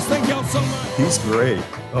blast. Thank y'all so much. He's great.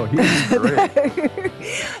 Oh, he's great.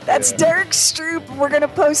 That's Derek Stroop. We're going to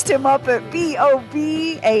post him up at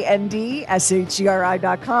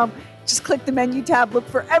BOBANDSHERI.com. Just click the menu tab. Look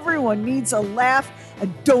for Everyone Needs a Laugh.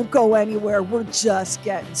 And don't go anywhere. We're just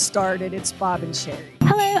getting started. It's Bob and Sherry.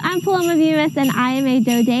 Hello, I'm Paloma Vivas, and I am a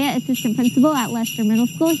Dodea assistant principal at Leicester Middle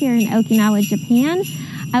School here in Okinawa, Japan.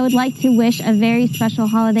 I would like to wish a very special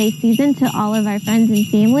holiday season to all of our friends and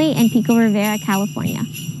family in Pico Rivera, California.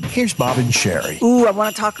 Here's Bob and Sherry. Ooh, I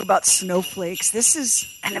want to talk about snowflakes. This is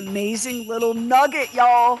an amazing little nugget,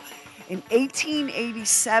 y'all. In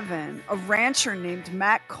 1887, a rancher named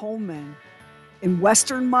Matt Coleman in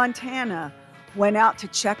western Montana went out to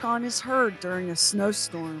check on his herd during a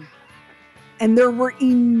snowstorm. And there were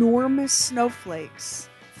enormous snowflakes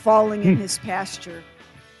falling in his pasture.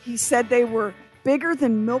 He said they were bigger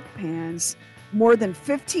than milk pans, more than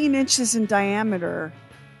 15 inches in diameter.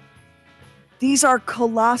 These are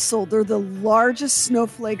colossal. They're the largest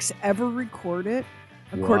snowflakes ever recorded,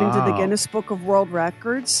 according to the Guinness Book of World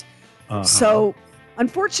Records. So,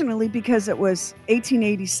 unfortunately, because it was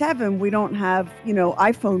 1887, we don't have,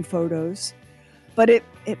 iPhone photos. But it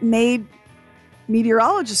made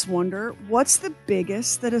meteorologists wonder, what's the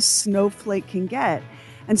biggest that a snowflake can get?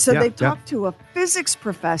 And so they talked to a physics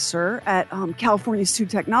professor at California Institute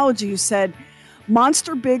of Technology who said,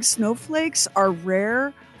 monster big snowflakes are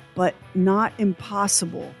rare, but not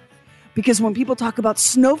impossible. Because when people talk about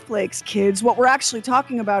snowflakes, kids, what we're actually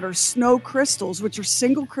talking about are snow crystals, which are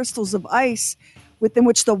single crystals of ice within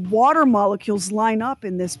which the water molecules line up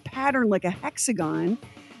in this pattern like a hexagon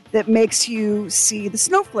that makes you see the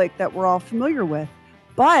snowflake that we're all familiar with.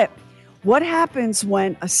 But what happens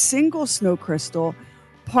when a single snow crystal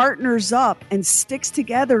partners up and sticks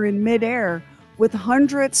together in midair with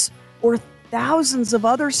hundreds or thousands of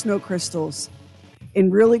other snow crystals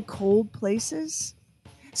in really cold places?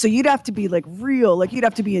 So you'd have to be you'd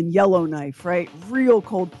have to be in Yellowknife, right? Real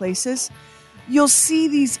cold places. You'll see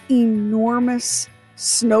these enormous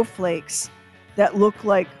snowflakes that look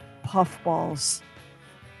like puffballs.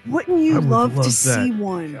 Wouldn't you love to see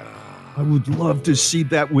one? I would love to see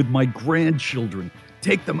that with my grandchildren.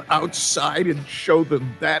 Take them outside and show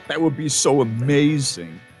them that. That would be so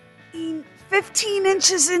amazing. 15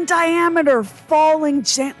 inches in diameter, falling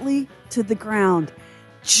gently to the ground.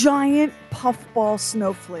 Giant puffball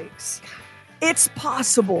snowflakes. It's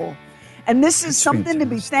possible. And this is something to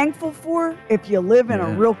be thankful for if you live in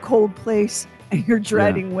a real cold place and you're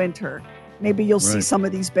dreading winter. Maybe you'll see some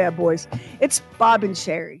of these bad boys. It's Bob and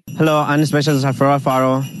Sherry. Hello, I'm Specialist Faro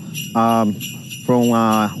from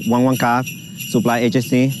 11 Cab Supply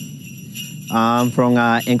Agency. I'm from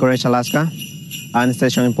Anchorage, Alaska. I'm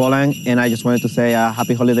stationed in Poland, and I just wanted to say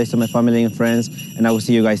happy holidays to my family and friends, and I will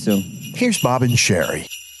see you guys soon. Here's Bob and Sherry.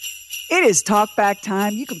 It is talkback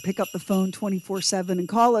time. You can pick up the phone 24/7 and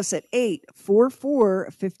call us at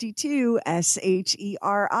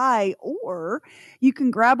 844-52-SHERI, or you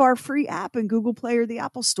can grab our free app in Google Play or the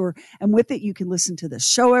Apple Store. And with it, you can listen to the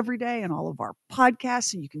show every day and all of our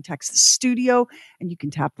podcasts, and you can text the studio, and you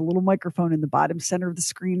can tap the little microphone in the bottom center of the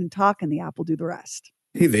screen and talk, and the app will do the rest.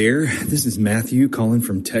 Hey there, this is Matthew calling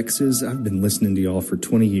from Texas. I've been listening to y'all for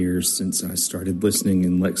 20 years since I started listening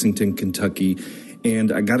in Lexington, Kentucky.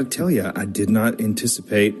 And I got to tell you, I did not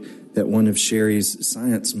anticipate that one of Sherry's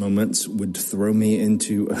science moments would throw me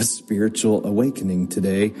into a spiritual awakening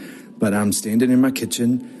today. But I'm standing in my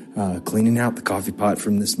kitchen, cleaning out the coffee pot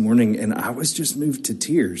from this morning, and I was just moved to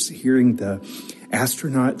tears hearing the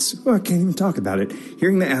astronauts, I can't even talk about it,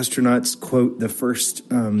 hearing the astronauts quote the first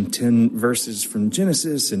 10 verses from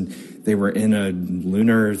Genesis, and they were in a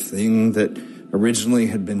lunar thing that originally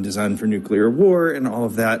had been designed for nuclear war and all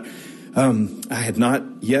of that. I had not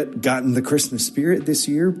yet gotten the Christmas spirit this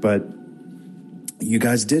year, but you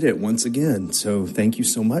guys did it once again. So thank you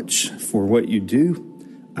so much for what you do,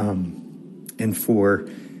 and for,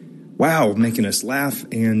 making us laugh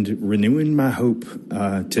and renewing my hope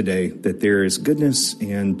today that there is goodness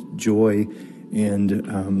and joy and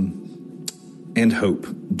hope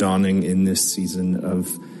dawning in this season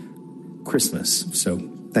of Christmas. So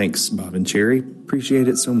thanks, Bob and Sherry. Appreciate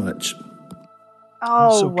it so much.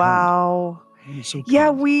 Oh, so wow. So yeah,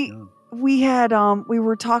 we had, we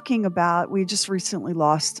were talking about, we just recently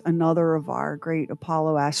lost another of our great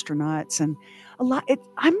Apollo astronauts, and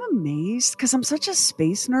I'm amazed because I'm such a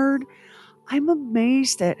space nerd. I'm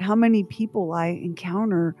amazed at how many people I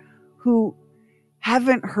encounter who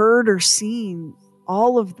haven't heard or seen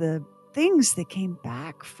all of the things that came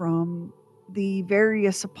back from the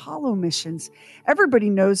various Apollo missions. Everybody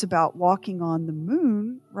knows about walking on the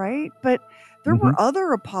moon, right? But there were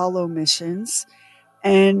other Apollo missions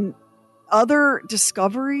and other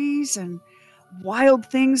discoveries and wild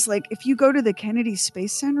things. Like if you go to the Kennedy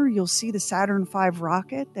Space Center, you'll see the Saturn V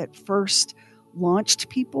rocket that first launched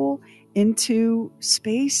people into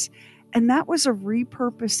space. And that was a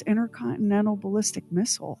repurposed intercontinental ballistic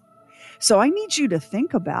missile. So I need you to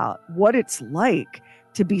think about what it's like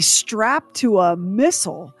to be strapped to a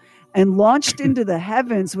missile and launched into the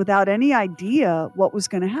heavens without any idea what was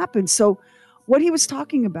going to happen. So what he was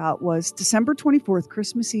talking about was December 24th,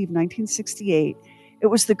 Christmas Eve, 1968. It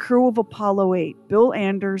was the crew of Apollo 8, Bill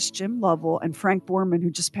Anders, Jim Lovell, and Frank Borman, who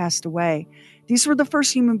just passed away. These were the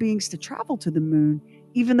first human beings to travel to the moon,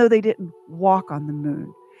 even though they didn't walk on the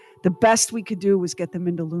moon. The best we could do was get them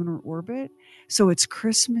into lunar orbit. So it's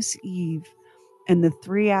Christmas Eve, and the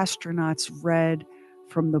three astronauts read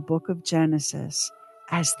from the book of Genesis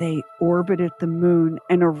as they orbited the moon,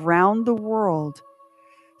 and around the world,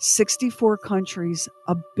 64 countries,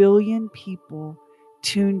 1 billion people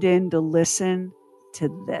tuned in to listen to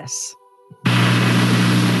this.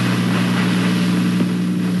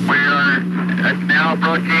 We are now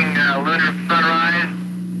approaching lunar sunrise,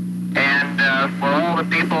 and for all the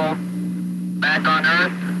people back on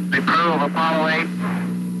Earth, the crew of Apollo 8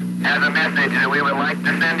 has a message that we would like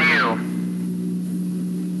to send to you.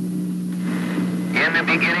 In the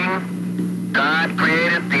beginning, God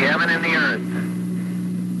created the heaven and the earth.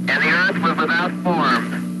 And the earth was without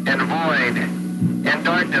form and void, and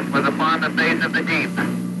darkness was upon the face of the deep.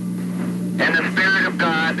 And the Spirit of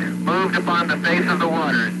God moved upon the face of the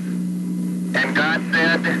waters. And God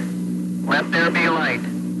said, "Let there be light."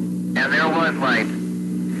 And there was light.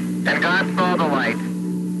 And God saw the light,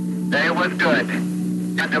 that it was good,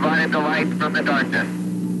 and divided the light from the darkness.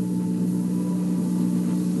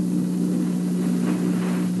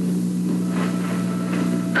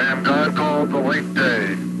 And God called the light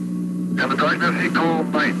day, and the darkness he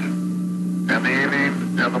called night, and the evening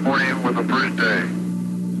and the morning was the first day.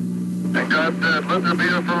 And God said, "Let there be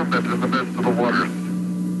a firmament in the midst of the waters,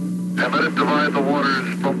 and let it divide the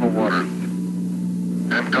waters from the waters."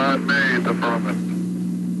 And God made the firmament,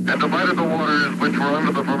 and divided the waters which were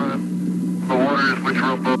under the firmament, the waters which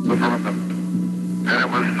were above the firmament.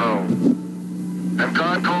 so. And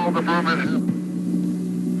God called the firmament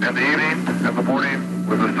heaven. And the evening and the morning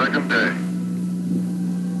was the second day.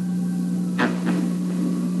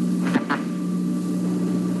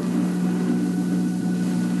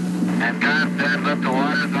 And God said, let the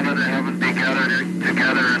waters under the heaven be gathered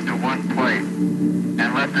together into one place,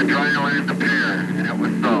 and let the dry land appear, and it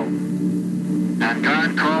was so. And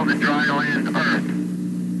God called the dry land earth,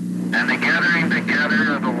 and the gathering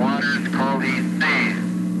together of the waters called he seas.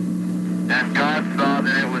 And God saw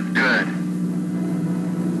that it was good.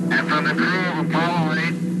 And from the crew of Apollo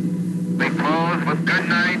 8, we close with good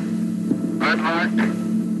night, good luck,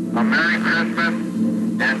 a Merry Christmas,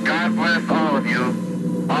 and God bless all of you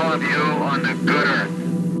on the good earth.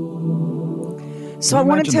 So I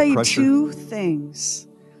want to tell you two things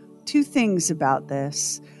about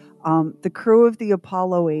this. The crew of the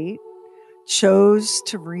Apollo 8 chose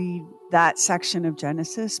to read that section of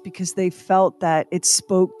Genesis because they felt that it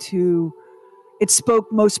spoke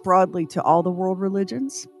most broadly to all the world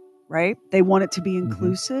religions, right? They want it to be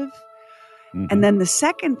inclusive. Mm-hmm. And then the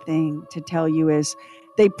second thing to tell you is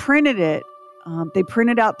they printed it. They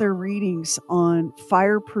printed out their readings on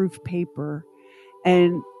fireproof paper,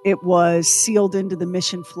 and it was sealed into the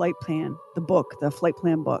mission flight plan, the flight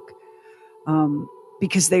plan book,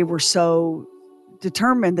 because they were so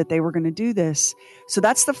determined that they were going to do this. So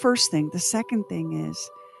that's the first thing. The second thing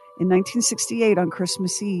is, in 1968 on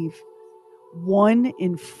Christmas Eve, 1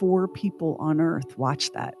 in 4 people on Earth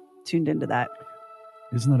watched that, tuned into that.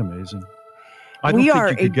 Isn't that amazing? I don't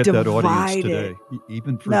think you could get that audience today,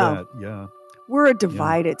 even for that. Yeah. We're a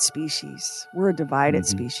divided species. We're a divided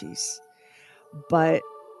species. But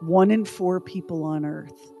 1 in 4 people on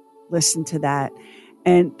Earth listen to that.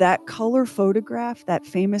 And that color photograph, that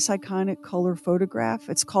famous iconic color photograph,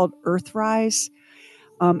 it's called Earthrise.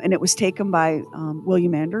 And it was taken by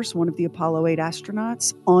William Anders, one of the Apollo 8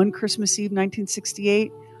 astronauts, on Christmas Eve,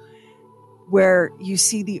 1968, where you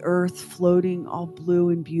see the Earth floating all blue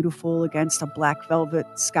and beautiful against a black velvet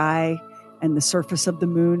sky and the surface of the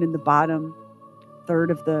moon in the bottom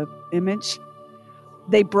third of the image.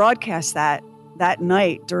 They broadcast that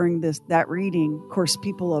night during that reading. Of course,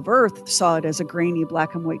 people of Earth saw it as a grainy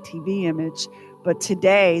black and white TV image, but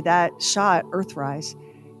today that shot, Earthrise,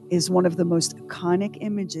 is one of the most iconic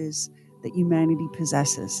images that humanity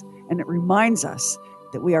possesses. And it reminds us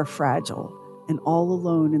that we are fragile and all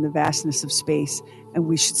alone in the vastness of space, and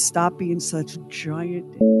we should stop being such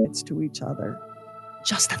giant d***s to each other.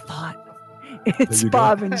 Just a thought. It's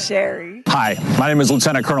Bob and Sherry. Hi, my name is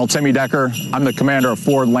Lieutenant Colonel Timmy Decker. I'm the commander of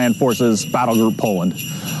Forward Land Forces Battle Group Poland.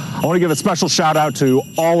 I want to give a special shout out to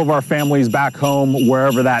all of our families back home,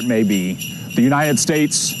 wherever that may be. The United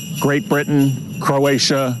States, Great Britain,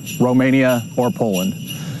 Croatia, Romania, or Poland.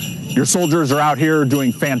 Your soldiers are out here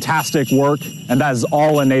doing fantastic work, and that is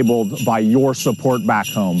all enabled by your support back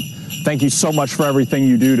home. Thank you so much for everything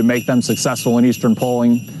you do to make them successful in Eastern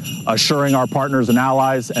polling, assuring our partners and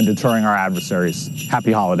allies, and deterring our adversaries.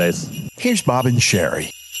 Happy holidays. Here's Bob and Sherry.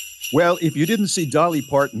 Well, if you didn't see Dolly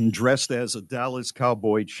Parton dressed as a Dallas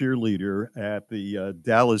Cowboy cheerleader at the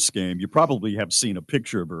Dallas game, you probably have seen a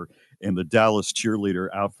picture of her in the Dallas cheerleader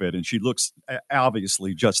outfit, and she looks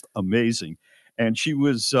obviously just amazing. And she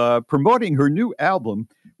was promoting her new album,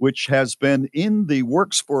 which has been in the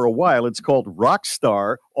works for a while. It's called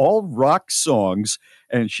Rockstar, all rock songs,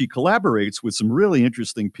 and she collaborates with some really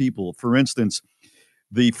interesting people. For instance,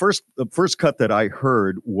 the first cut that I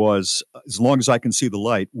heard was As Long as I Can See the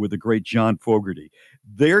Light with the great John Fogerty.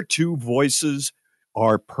 Their two voices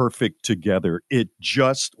are perfect together. It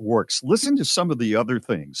just works. Listen to some of the other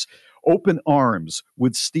things. Open Arms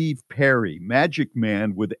with Steve Perry, Magic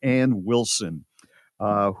Man with Ann Wilson.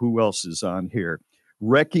 Who else is on here?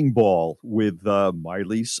 Wrecking Ball with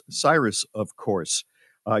Miley Cyrus, of course.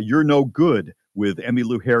 You're No Good with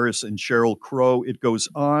Emmylou Harris and Sheryl Crow. It goes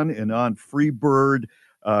on and on. Freebird.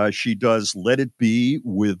 She does Let It Be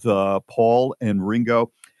with Paul and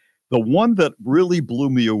Ringo. The one that really blew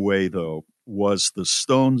me away, though, was the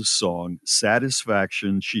Stones song,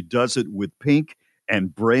 Satisfaction. She does it with Pink and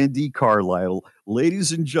Brandi Carlile.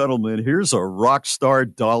 Ladies and gentlemen, here's a rock star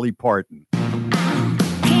Dolly Parton.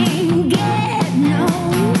 Can't get no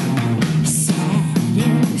satisfaction.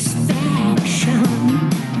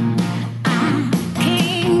 I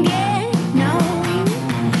can't get no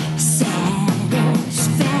satisfaction.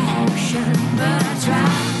 But I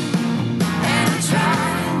try, and I try,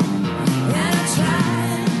 and I try,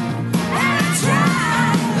 and I try.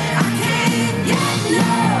 I can't get no.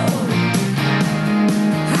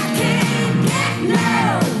 I can't get no.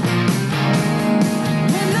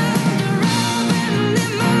 In the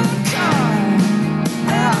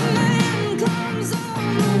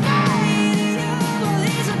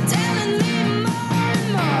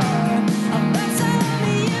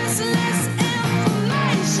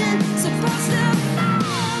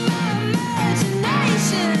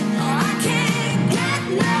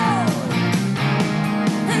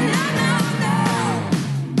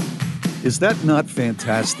Is that not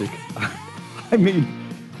fantastic? I mean,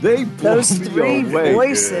 they blow Those me three away.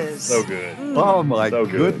 voices. So good. Oh my So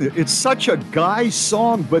good. goodness. It's such a guy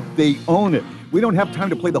song, but they own it. We don't have time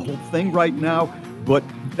to play the whole thing right now, but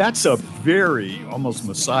that's a very almost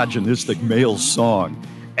misogynistic male song.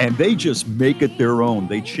 And they just make it their own.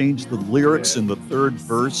 They change the lyrics in the third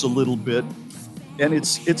verse a little bit. And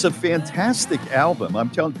it's a fantastic album. I'm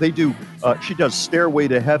telling you, they do. She does Stairway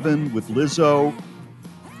to Heaven with Lizzo.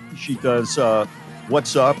 She does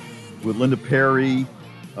What's Up with Linda Perry.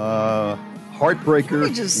 Heartbreaker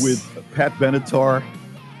with Pat Benatar.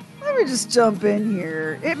 Let me just jump in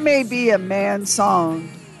here. It may be a man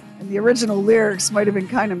song, and the original lyrics might have been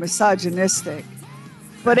kind of misogynistic,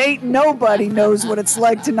 but ain't nobody knows what it's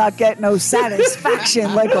like to not get no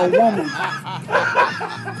satisfaction like a woman.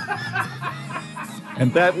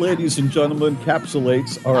 And that, ladies and gentlemen,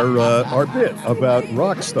 encapsulates our bit about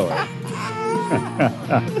Rockstar.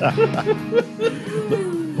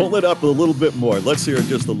 Pull it up a little bit more. Let's hear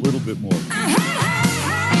just a little bit more.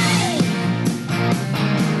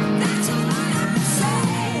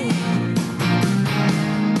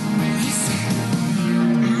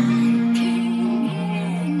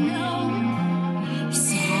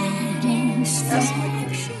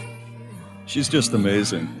 She's just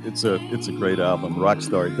amazing. It's a great album.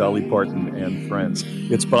 Rockstar, Dolly Parton and Friends.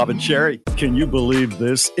 It's Bob and Sherry. Can you believe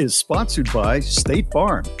this is sponsored by State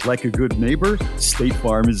Farm? Like a good neighbor, State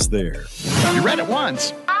Farm is there. You read it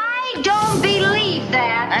once. I don't believe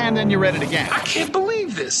that. And then you read it again. I can't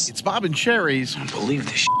believe this. It's Bob and Sherry's. I believe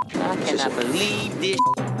this. I cannot believe this.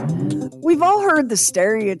 We've all heard the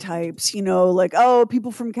stereotypes, like, oh,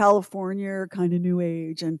 people from California are kind of new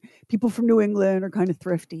age and people from New England are kind of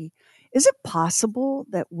thrifty. Is it possible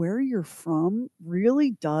that where you're from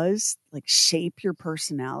really does shape your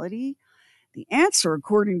personality? The answer,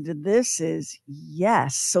 according to this, is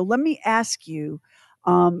yes. So let me ask you,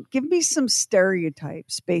 give me some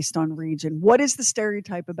stereotypes based on region. What is the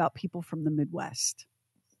stereotype about people from the Midwest?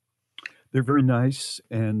 They're very nice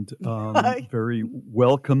and very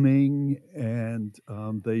welcoming, and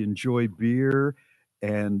they enjoy beer,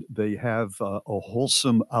 and they have a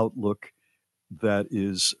wholesome outlook that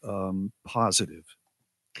is positive.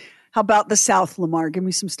 How about the South, Lamar? Give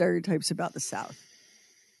me some stereotypes about the South.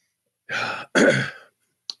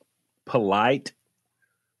 Polite,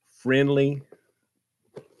 friendly,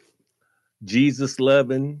 Jesus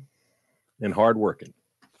loving, and hardworking.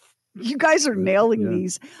 You guys are nailing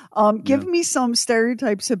these. Give me some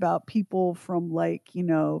stereotypes about people from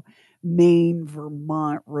Maine,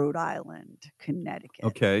 Vermont, Rhode Island, Connecticut.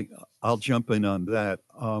 Okay, I'll jump in on that.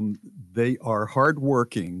 They are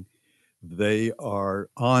hardworking, they are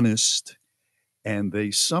honest, and they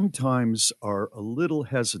sometimes are a little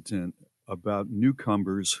hesitant about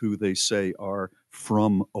newcomers who they say are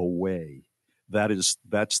from away.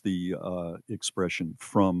 That's the expression,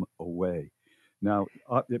 from away. Now,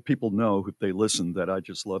 people know if they listen that I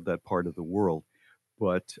just love that part of the world,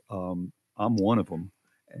 but I'm one of them.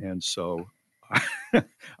 And so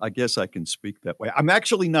I guess I can speak that way. I'm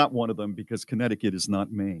actually not one of them because Connecticut is not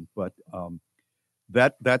Maine, but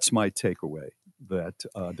that's my takeaway, that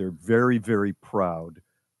they're very, very proud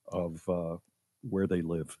of where they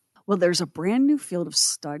live. Well, there's a brand new field of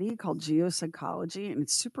study called geopsychology, and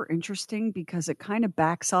it's super interesting because it kind of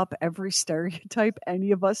backs up every stereotype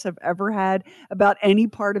any of us have ever had about any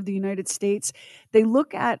part of the United States. They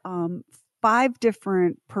look at 5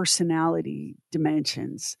 different personality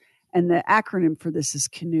dimensions, and the acronym for this is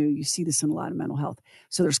CANOE. You see this in a lot of mental health.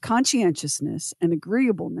 So there's conscientiousness and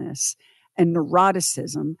agreeableness and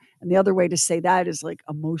neuroticism, and the other way to say that is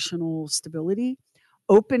emotional stability,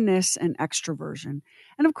 openness, and extroversion.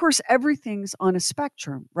 And of course, everything's on a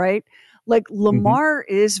spectrum, right? Lamar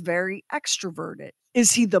is very extroverted.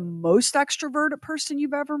 Is he the most extroverted person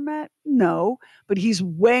you've ever met? No, but he's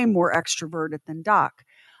way more extroverted than Doc.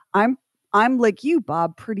 I'm like you,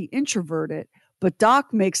 Bob, pretty introverted, but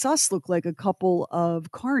Doc makes us look like a couple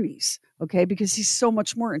of carnies, okay? Because he's so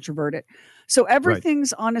much more introverted. So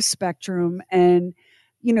everything's on a spectrum, and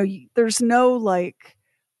there's no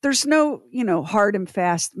hard and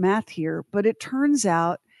fast math here, but it turns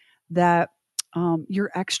out that your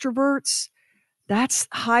extroverts, that's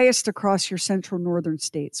highest across your central northern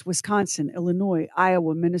states: Wisconsin, Illinois,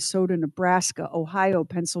 Iowa, Minnesota, Nebraska, Ohio,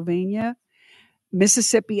 Pennsylvania,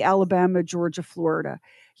 Mississippi, Alabama, Georgia, Florida.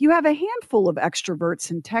 You have a handful of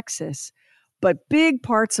extroverts in Texas, but big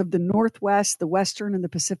parts of the Northwest, the Western, and the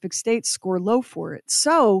Pacific states score low for it.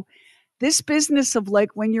 So this business of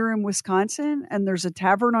when you're in Wisconsin and there's a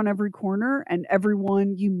tavern on every corner and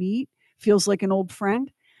everyone you meet feels like an old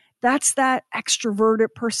friend, that's that extroverted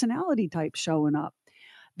personality type showing up.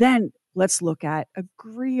 Then let's look at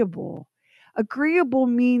agreeable. Agreeable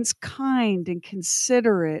means kind and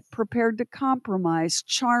considerate, prepared to compromise,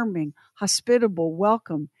 charming, hospitable,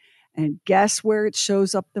 welcome. And guess where it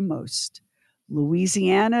shows up the most?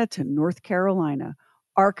 Louisiana to North Carolina,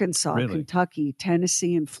 Arkansas, Really? Kentucky,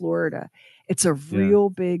 Tennessee, and Florida. It's a real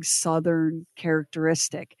big Southern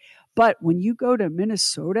characteristic. But when you go to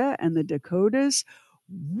Minnesota and the Dakotas,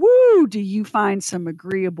 woo, do you find some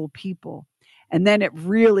agreeable people. And then it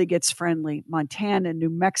really gets friendly. Montana, New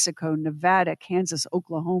Mexico, Nevada, Kansas,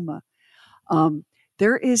 Oklahoma.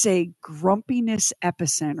 There is a grumpiness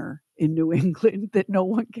epicenter in New England that no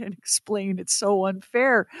one can explain. It's so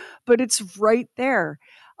unfair, but it's right there.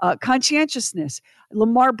 Conscientiousness.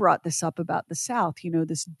 Lamar brought this up about the South,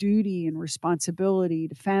 this duty and responsibility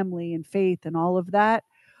to family and faith and all of that.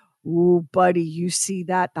 Ooh, buddy, you see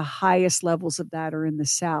that. The highest levels of that are in the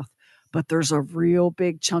South. But there's a real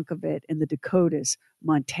big chunk of it in the Dakotas,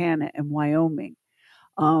 Montana, and Wyoming.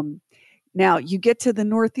 Now, you get to the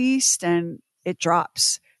Northeast and it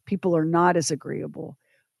drops. People are not as agreeable.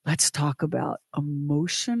 Let's talk about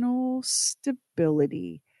emotional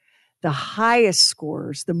stability. The highest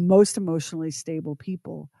scores, the most emotionally stable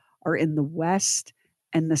people are in the West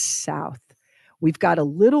and the South. We've got a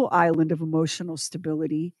little island of emotional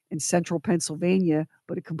stability in central Pennsylvania,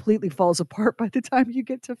 but it completely falls apart by the time you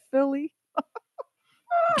get to Philly.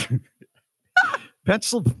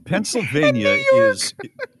 Pennsylvania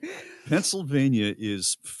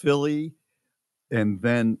is Philly, and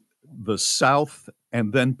then the South,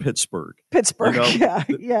 and then Pittsburgh. Pittsburgh,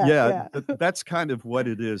 yeah. That's kind of what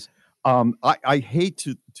it is. I hate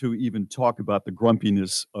to even talk about the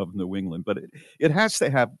grumpiness of New England, but it has to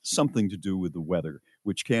have something to do with the weather,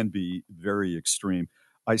 which can be very extreme.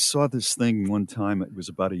 I saw this thing one time, it was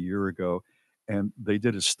about a year ago, and they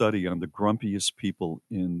did a study on the grumpiest people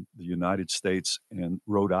in the United States, and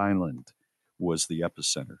Rhode Island was the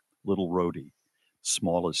epicenter. Little Rhodey,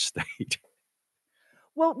 smallest state.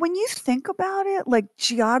 Well, when you think about it, like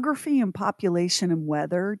geography and population and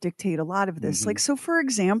weather dictate a lot of this. Mm-hmm. Like, so for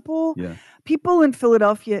example, people in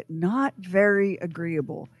Philadelphia, not very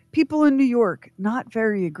agreeable. People in New York, not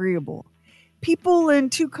very agreeable. People in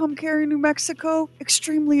Tucumcari, New Mexico,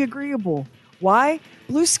 extremely agreeable. Why?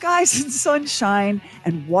 Blue skies and sunshine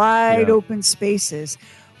and wide open spaces.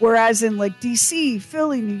 Whereas in like DC,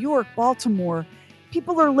 Philly, New York, Baltimore,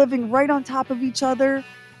 people are living right on top of each other.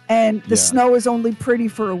 And the snow is only pretty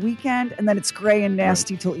for a weekend, and then it's gray and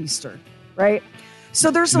nasty till Easter, right?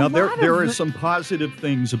 So there's there are some positive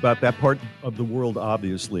things about that part of the world,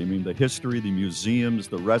 obviously. I mean, the history, the museums,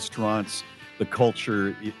 the restaurants, the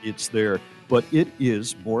culture, it's there. But it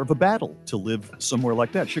is more of a battle to live somewhere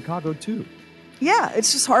like that. Chicago, too. Yeah,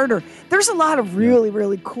 it's just harder. There's a lot of really,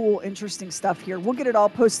 really cool, interesting stuff here. We'll get it all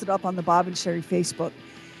posted up on the Bob and Sherry Facebook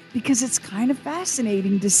because it's kind of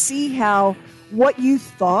fascinating to see how what you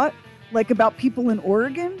thought like about people in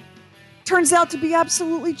Oregon turns out to be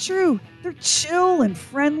absolutely true. They're chill and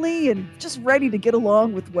friendly and just ready to get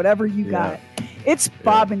along with whatever you got. It's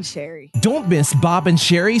Bob and Sherry. Don't miss Bob and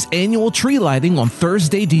Sherry's annual tree lighting on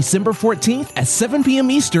Thursday, December 14th at 7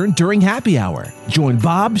 p.m. Eastern during happy hour. Join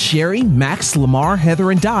Bob, Sherry, Max, Lamar,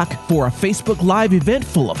 Heather, and Doc for a Facebook Live event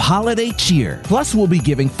full of holiday cheer. Plus, we'll be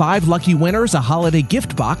giving 5 lucky winners a holiday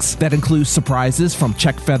gift box that includes surprises from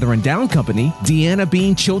Check Feather and Down Company, Deanna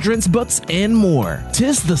Bean Children's Books, and more.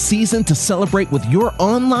 'Tis the season to celebrate with your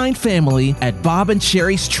online family at Bob and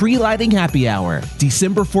Sherry's tree lighting happy hour,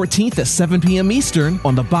 December 14th at 7 p.m. Eastern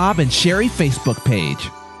on the Bob and Sherry Facebook page.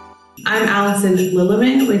 I'm Allison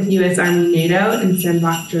Lilleman with U.S. Army NATO in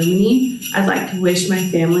Sandbach, Germany. I'd like to wish my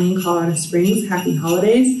family in Colorado Springs happy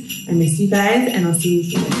holidays. I miss you guys, and I'll see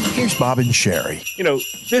you soon. Here's Bob and Sherry. You know,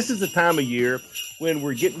 this is the time of year when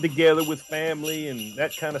we're getting together with family and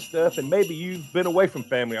that kind of stuff, and maybe you've been away from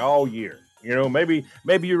family all year. You know, maybe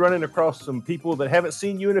you're running across some people that haven't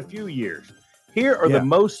seen you in a few years. Here are the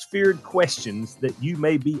most feared questions that you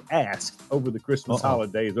may be asked over the Christmas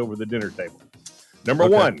holidays over the dinner table. Number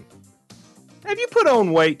one, have you put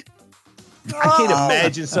on weight? I can't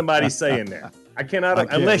imagine somebody saying that. I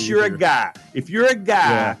cannot, unless you're a guy. If you're a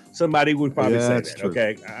guy, somebody would probably say that. True.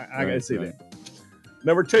 Okay, I got to see that.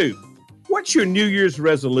 Number two, what's your New Year's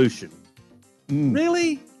resolution?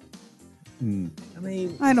 Really? I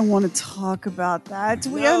mean, I don't want to talk about that.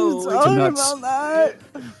 We haven't talked about that.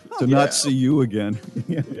 To not see you again.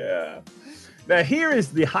 Yeah. Now, here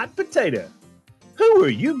is the hot potato. Who are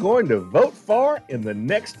you going to vote for in the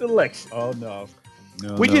next election? Oh, no.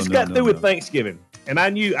 We just got through with Thanksgiving, and I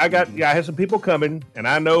knew I had some people coming, and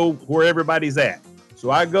I know where everybody's at. So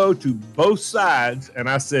I go to both sides, and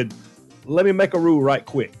I said, let me make a rule right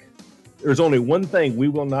quick. There's only one thing we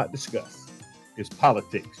will not discuss. It's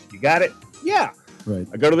politics. You got it? Yeah. Right.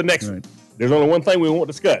 I go to the next one. There's only one thing we won't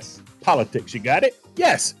discuss. Politics. You got it?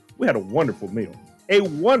 Yes. We had a wonderful meal. A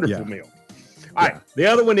wonderful meal. All right. The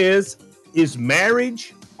other one is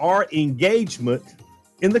marriage or engagement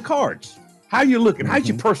in the cards? How you looking? How's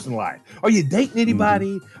your personal life? Are you dating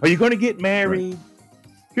anybody? Are you going to get married?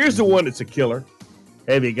 Here's the one that's a killer.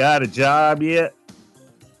 Have you got a job yet?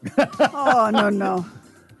 Oh, no.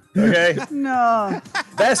 Okay. No.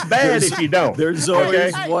 That's bad if you don't. There's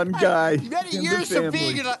always one guy. Many in years the of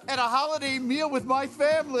being family. at a holiday meal with my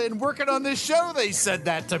family and working on this show, they said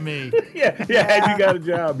that to me. yeah. Have you got a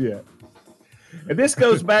job yet? And this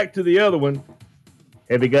goes back to the other one.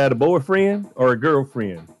 Have you got a boyfriend or a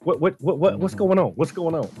girlfriend? What's going on? What's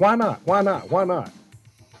going on? Why not? Why not? Why not?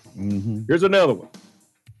 Here's another one.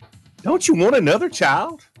 Don't you want another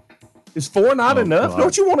child? Is 4 not enough? God.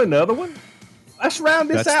 Don't you want another one? Let's round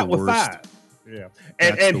this That's out the with worst. 5. Yeah.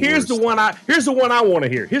 And here's the one I want to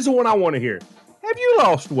hear. Here's the one I want to hear. Have you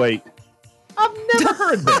lost weight? I've never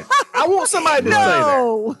heard that. I want somebody to say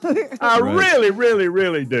that. I really, really,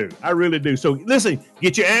 really do. I really do. So listen,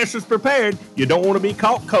 get your answers prepared. You don't want to be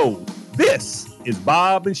caught cold. This is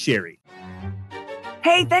Bob and Sherry.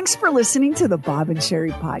 Hey, thanks for listening to the Bob and Sherry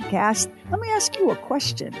podcast. Let me ask you a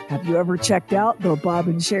question. Have you ever checked out the Bob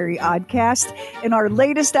and Sherry Oddcast? In our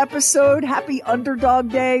latest episode, Happy Underdog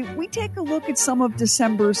Day, we take a look at some of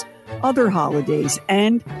December's other holidays,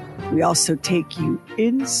 and we also take you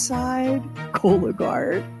inside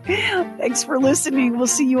Cologuard. Thanks for listening. We'll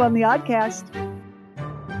see you on the Oddcast.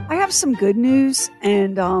 I have some good news,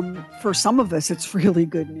 and for some of us, it's really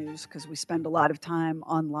good news because we spend a lot of time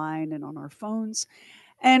online and on our phones.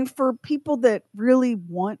 And for people that really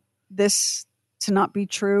want this to not be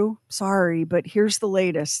true, sorry, but here's the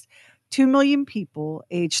latest. 2 million people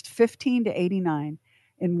aged 15 to 89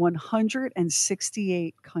 in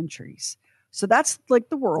 168 countries. So that's like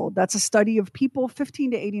the world. That's a study of people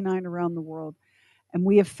 15 to 89 around the world. And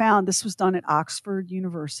we have found, this was done at Oxford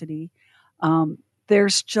University,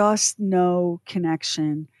 there's just no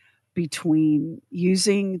connection between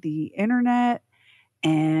using the internet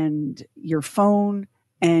and your phone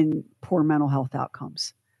and poor mental health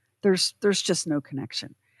outcomes. There's just no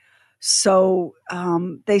connection. So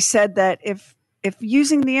they said that if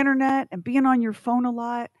using the internet and being on your phone a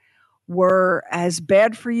lot were as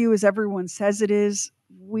bad for you as everyone says it is,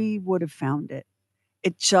 we would have found it.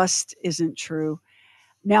 It just isn't true.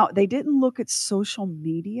 Now, they didn't look at social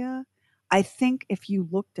media. I think if you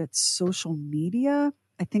looked at social media,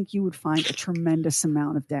 I think you would find a tremendous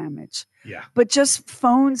amount of damage. Yeah. But just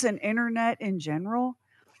phones and internet in general,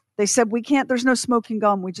 they said there's no smoking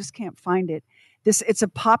gun. We just can't find it. It's a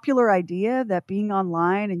popular idea that being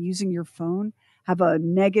online and using your phone have a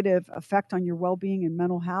negative effect on your well-being and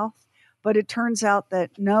mental health. But it turns out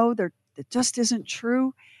that no, that just isn't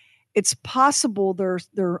true. It's possible there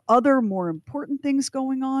are other more important things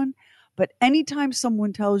going on. But anytime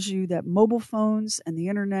someone tells you that mobile phones and the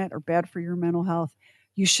internet are bad for your mental health,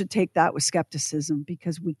 you should take that with skepticism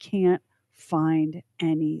because we can't find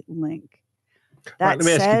any link. That let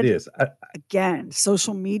me said, ask you this. Again,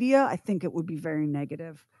 social media, I think it would be very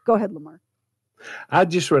negative. Go ahead, Lamar. I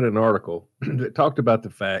just read an article that talked about the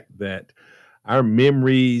fact that our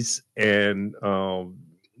memories and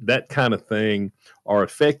that kind of thing are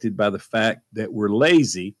affected by the fact that we're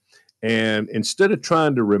lazy. And instead of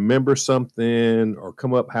trying to remember something or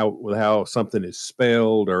come up with how something is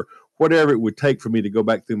spelled or whatever it would take for me to go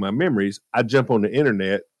back through my memories, I jump on the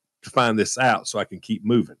internet to find this out so I can keep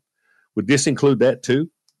moving. Would this include that too?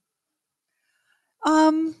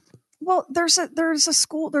 Well, there's a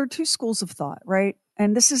school. There are 2 schools of thought, right?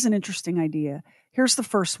 And this is an interesting idea. Here's the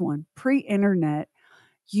first one. Pre-internet,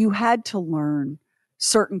 you had to learn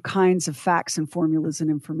certain kinds of facts and formulas and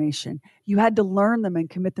information. You had to learn them and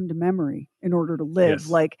commit them to memory in order to live,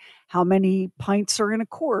 like how many pints are in a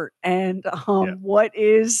quart and what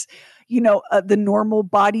is, the normal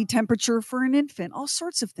body temperature for an infant, all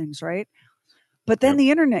sorts of things, right? But then the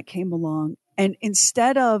internet came along, and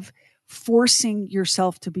instead of forcing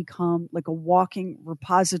yourself to become like a walking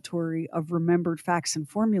repository of remembered facts and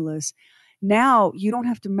formulas, now you don't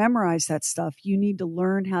have to memorize that stuff. You need to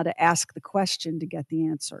learn how to ask the question to get the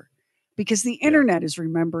answer because the internet is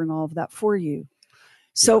remembering all of that for you.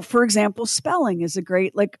 So for example, spelling is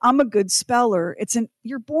I'm a good speller.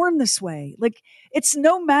 You're born this way. Like it's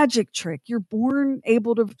no magic trick. You're born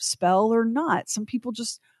able to spell or not. Some people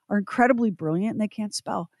just are incredibly brilliant and they can't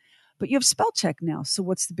spell, but you have spell check now. So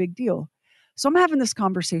what's the big deal? So I'm having this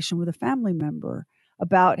conversation with a family member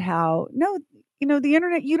about how, the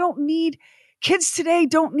internet, you don't need kids today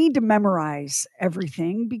don't need to memorize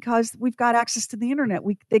everything because we've got access to the internet.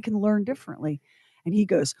 They can learn differently. And he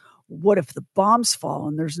goes, what if the bombs fall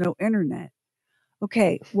and there's no internet?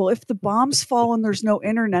 Okay, well, if the bombs fall and there's no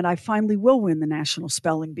internet, I finally will win the National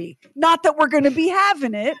Spelling Bee. Not that we're going to be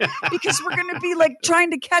having it, because we're going to be like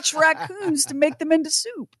trying to catch raccoons to make them into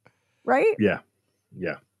soup, right? Yeah.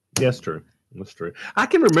 That's true. That's true. I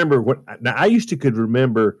can remember I used to could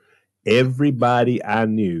remember everybody I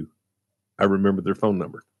knew. I remember their phone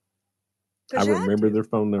number. I remember their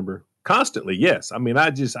phone number constantly. Yes. I mean,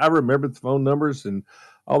 I remember the phone numbers and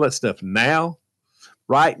all that stuff. Now,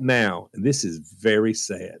 right now, and this is very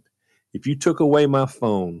sad. If you took away my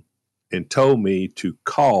phone and told me to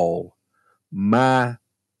call my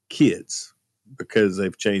kids because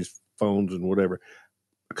they've changed phones and whatever,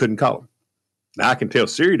 I couldn't call them. Now I can tell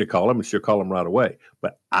Siri to call them and she'll call them right away,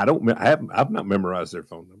 but I've not memorized their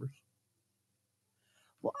phone numbers.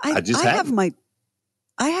 Well, I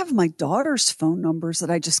have my daughter's phone numbers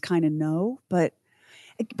that I just kind of know, but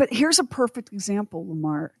here's a perfect example,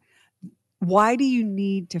 Lamar. Why do you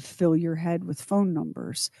need to fill your head with phone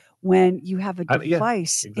numbers when you have a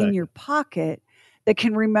device in your pocket that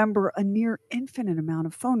can remember a near infinite amount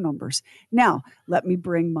of phone numbers? Now, let me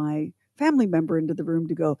bring my family member into the room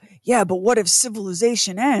to go, yeah, but what if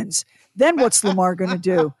civilization ends? Then what's Lamar going to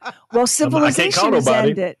do? Well, civilization has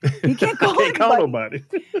ended. He can't call nobody.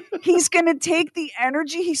 He's going to take the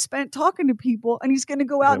energy he spent talking to people and he's going to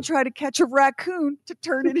go out and try to catch a raccoon to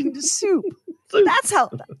turn it into soup. That's how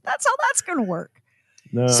that's going to work.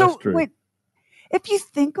 No, that's true. If you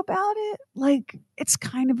think about it, like, it's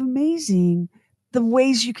kind of amazing the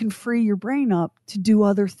ways you can free your brain up to do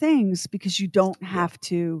other things because you don't have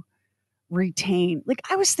to retain. Like,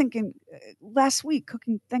 I was thinking last week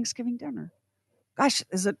cooking Thanksgiving dinner. Gosh,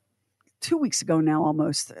 is it 2 weeks ago now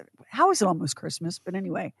almost? How is it almost Christmas? But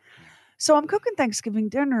anyway, so I'm cooking Thanksgiving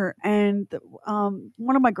dinner and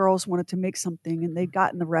one of my girls wanted to make something and they'd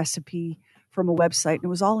gotten the recipe from a website and it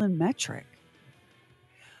was all in metric.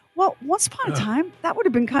 Well, once upon a time, that would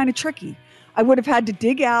have been kind of tricky. I would have had to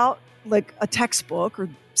dig out like a textbook or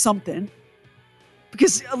something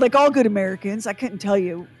because, like all good Americans, I couldn't tell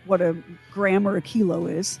you what a gram or a kilo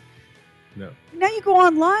is. No. Now you go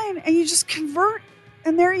online and you just convert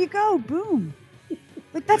and there you go. Boom.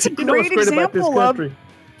 Like, that's a great example of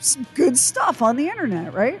some good stuff on the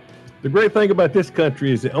internet, right? The great thing about this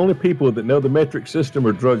country is the only people that know the metric system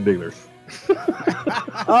are drug dealers.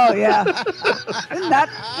 Oh, yeah. Isn't that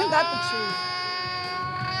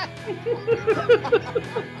the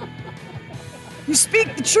truth? You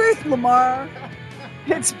speak the truth, Lamar.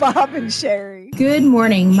 It's Bob and Sherry. Good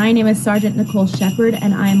morning. My name is Sergeant Nicole Shepard,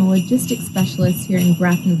 and I am a logistics specialist here in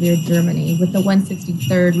Grafenwehr, Germany, with the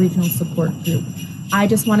 163rd Regional Support Group. I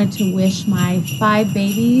just wanted to wish my 5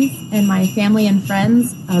 babies and my family and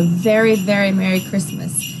friends a very, very Merry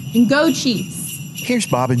Christmas. And go Chiefs! Here's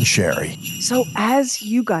Bob and Sherry. So as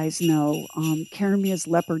you guys know, Karamia's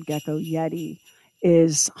leopard gecko, Yeti,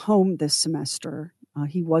 is home this semester.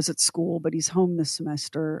 He was at school, but he's home this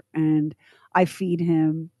semester, and I feed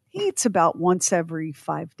him. He eats about once every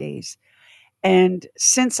 5 days. And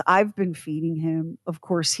since I've been feeding him, of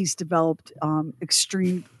course, he's developed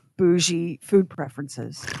extreme bougie food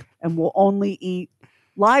preferences and will only eat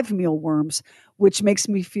live mealworms, which makes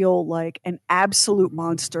me feel like an absolute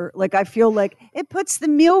monster. Like, I feel like it puts the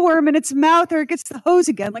mealworm in its mouth or it gets the hose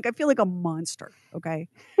again. Like, I feel like a monster. Okay.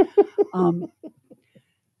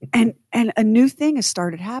 And a new thing has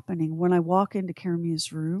started happening. When I walk into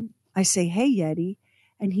Karamia's room, I say, "Hey, Yeti."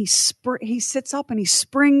 And he sits up and he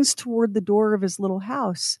springs toward the door of his little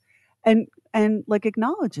house and like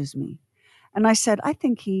acknowledges me. And I said, I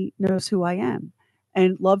think he knows who I am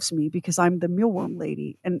and loves me because I'm the mealworm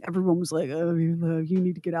lady. And everyone was like, oh, you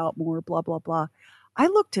need to get out more, blah, blah, blah. I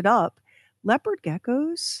looked it up. Leopard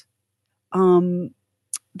geckos,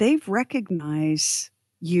 they've recognized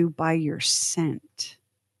you by your scent.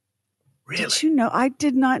 Really? Did you know? I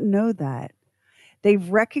did not know that. They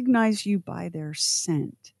recognize you by their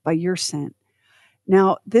scent, by your scent.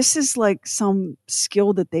 Now, this is like some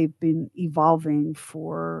skill that they've been evolving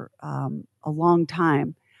for a long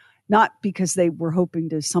time, not because they were hoping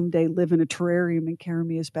to someday live in a terrarium in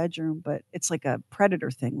Karamia's bedroom, but it's like a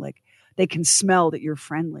predator thing. Like, they can smell that you're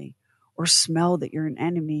friendly or smell that you're an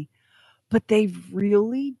enemy, but they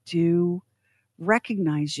really do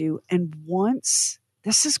recognize you. And once,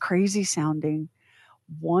 this is crazy sounding,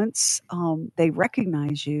 once they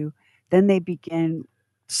recognize you, then they begin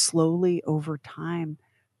slowly over time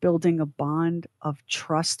building a bond of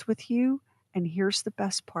trust with you. And here's the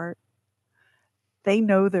best part. They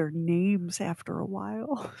know their names after a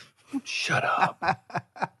while. Shut up.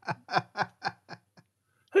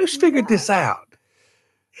 Who's figured this out?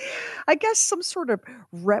 I guess some sort of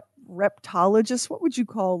reptologist. What would you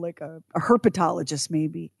call like a herpetologist,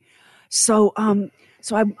 maybe? So, I'm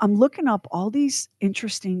looking up all these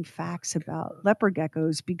interesting facts about leopard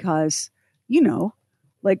geckos because,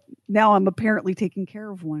 like now I'm apparently taking care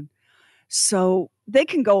of one. So they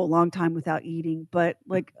can go a long time without eating, but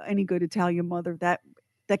like any good Italian mother, that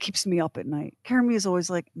keeps me up at night. Carmi is always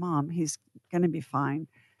like, Mom, he's gonna be fine.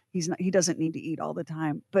 He doesn't need to eat all the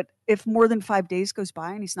time. But if more than 5 days goes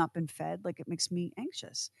by and he's not been fed, like it makes me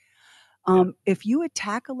anxious. If you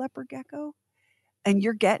attack a leopard gecko and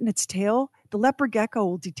you're getting its tail, the leopard gecko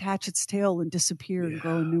will detach its tail and disappear and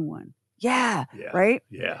grow a new one. Yeah. Right?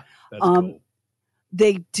 Yeah. That's cool.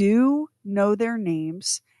 They do know their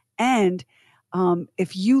names. And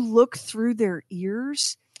if you look through their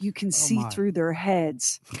ears, you can see through their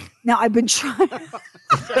heads. Now, I've been trying.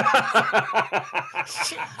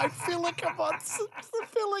 I feel like I'm on. I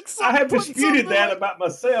feel like I have disputed that about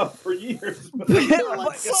myself for years. But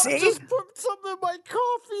just put something in my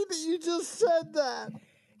coffee that you just said that.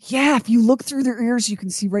 Yeah, if you look through their ears, you can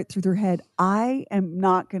see right through their head. I am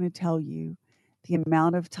not going to tell you the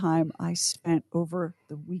amount of time I spent over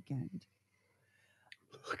the weekend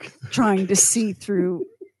trying to see through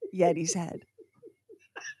Yeti's head.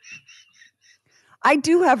 I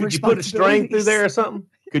do have Could you put a string through there or something?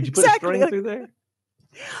 Could you put a string through there?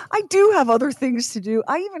 I do have other things to do.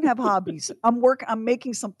 I even have hobbies. I'm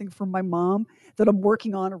making something for my mom that I'm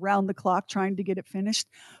working on around the clock, trying to get it finished.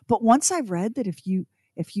 But once I read that if you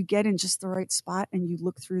get in just the right spot and you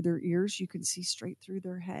look through their ears, you can see straight through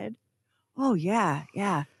their head. Oh yeah.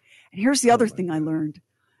 And here's the other thing I learned.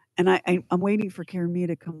 And I'm waiting for Karamia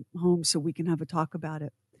to come home so we can have a talk about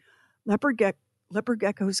it. Leopard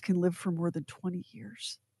geckos can live for more than 20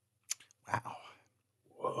 years. Wow.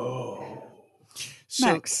 Whoa.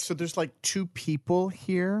 So there's like 2 people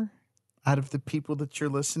here out of the people that you're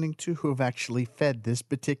listening to who have actually fed this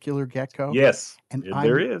particular gecko. Yes. And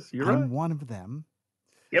there is. You're right. I'm one of them.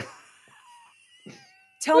 Yep.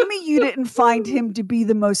 Tell me you didn't find him to be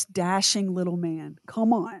the most dashing little man.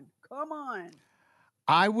 Come on.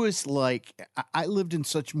 I was like, I lived in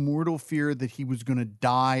such mortal fear that he was going to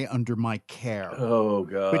die under my care. Oh,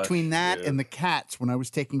 God. Between that and the cats, when I was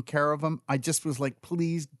taking care of them, I just was like,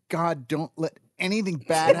 please, God, don't let anything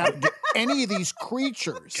bad happen to any of these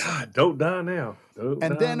creatures. God, don't die now.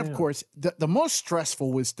 Of course, the most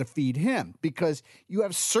stressful was to feed him because you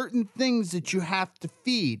have certain things that you have to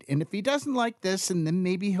feed. And if he doesn't like this, and then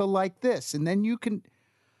maybe he'll like this, and then you can...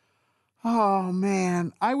 Oh,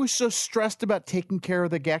 man. I was so stressed about taking care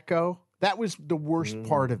of the gecko. That was the worst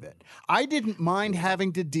part of it. I didn't mind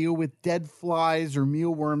having to deal with dead flies or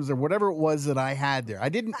mealworms or whatever it was that I had there. I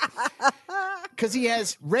didn't... Because he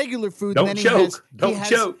has regular food. Don't and then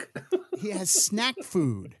choke. He has snack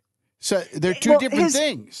food. So they're two different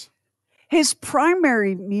things. His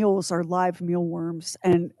primary meals are live mealworms.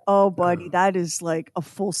 And, oh, buddy, that is like a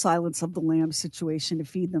full Silence of the Lambs situation to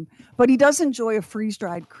feed them. But he does enjoy a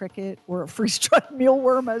freeze-dried cricket or a freeze-dried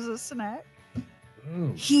mealworm as a snack.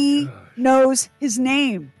 He knows his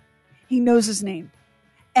name.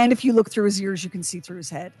 And if you look through his ears, you can see through his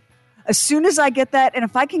head. As soon as I get that, and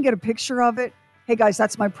if I can get a picture of it, hey, guys,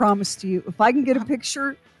 that's my promise to you. If I can get a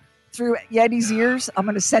picture through Yeti's ears, I'm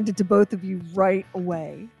going to send it to both of you right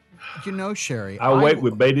away. You know, Sherry, I'll wait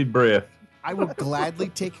with bated breath. I will gladly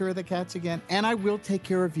take care of the cats again, and I will take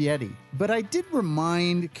care of Yeti. But I did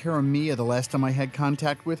remind Karamia the last time I had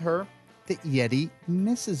contact with her that Yeti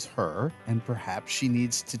misses her, and perhaps she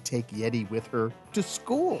needs to take Yeti with her to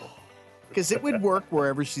school. Because it would work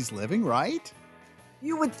wherever she's living, right?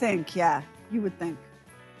 You would think, yeah. You would think.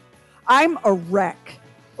 I'm a wreck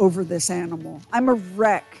over this animal. I'm a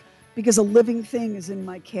wreck because a living thing is in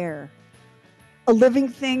my care. A living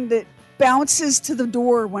thing that bounces to the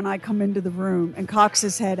door when I come into the room and cocks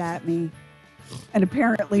his head at me and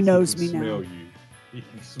apparently knows me now. He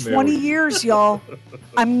can smell 20 you. years, y'all.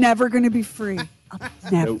 I'm never going to be free. I'm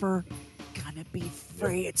never going to be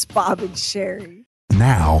free. It's Bob and Sherry.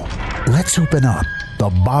 Now, let's open up the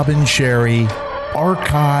Bob and Sherry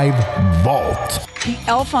Archive Vault. The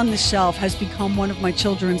Elf on the Shelf has become one of my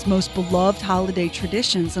children's most beloved holiday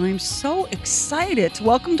traditions, and I'm so excited to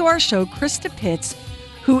welcome to our show Krista Pitts,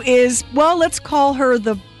 who is, well, let's call her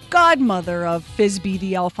the godmother of Fizby,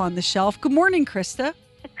 the Elf on the Shelf. Good morning, Krista.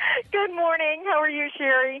 Good morning. How are you,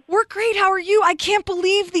 Sherry? We're great. How are you? I can't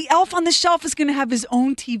believe the Elf on the Shelf is going to have his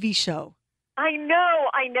own TV show. I know.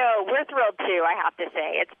 We're thrilled, too, I have to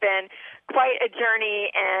say. It's been quite a journey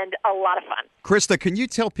and a lot of fun. Krista, can you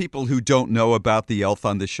tell people who don't know about the Elf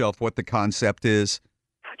on the Shelf what the concept is?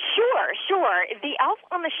 Sure.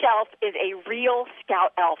 shelf is a real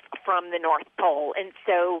scout elf from the North Pole. And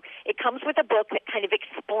so it comes with a book that kind of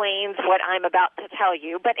explains what I'm about to tell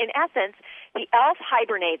you. But in essence, the elf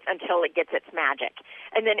hibernates until it gets its magic.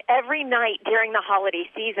 And then every night during the holiday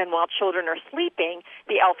season while children are sleeping,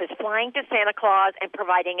 the elf is flying to Santa Claus and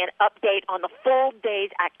providing an update on the full day's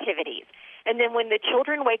activities. And then when the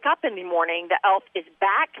children wake up in the morning, the elf is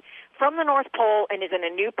back from the North Pole and is in a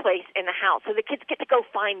new place in the house. So the kids get to go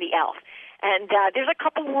find the elf. And there's a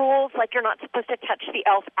couple rules, like you're not supposed to touch the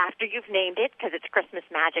elf after you've named it because its Christmas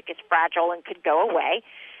magic is fragile and could go away.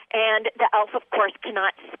 And the elf, of course,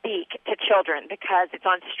 cannot speak to children because it's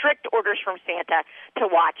on strict orders from Santa to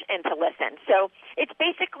watch and to listen. So it's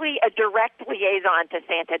basically a direct liaison to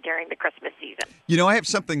Santa during the Christmas season. You know, I have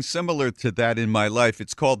something similar to that in my life.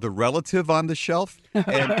 It's called the relative on the shelf,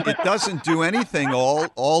 and it doesn't do anything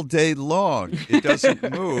all day long. It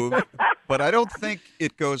doesn't move, but I don't think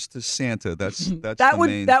it goes to Santa. That's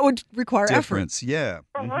that would require difference. effort. Yeah.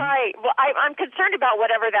 Right. Well, I'm concerned about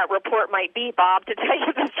whatever that report might be, Bob, to tell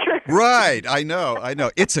you the truth. Right. I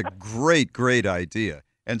know. It's a great idea.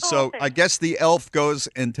 And so I guess the elf goes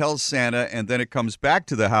and tells Santa, and then it comes back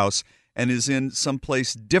to the house and is in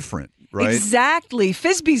someplace different, right? Exactly.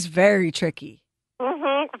 Frisbee's very tricky.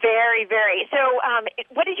 Mm-hmm. Very, very. So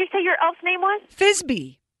what did you say your elf's name was?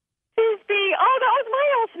 Frisbee. Frisbee. Oh, that was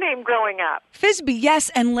my elf's name growing up. Frisbee, yes.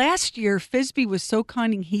 And last year, Frisbee was so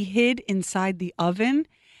cunning, he hid inside the oven.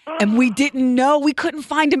 And we didn't know. We couldn't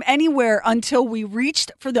find him anywhere until we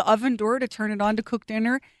reached for the oven door to turn it on to cook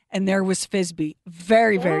dinner. And there was Frisbee.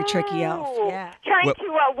 Very, very tricky elf. Yeah. Trying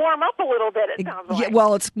to warm up a little bit, it sounds like. Yeah,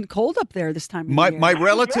 well, it's cold up there this time of year. My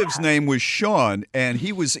relative's name was Sean, and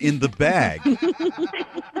he was in the bag.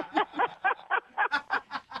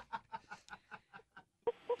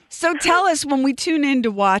 So tell us, when we tune in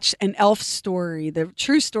to watch an elf story, the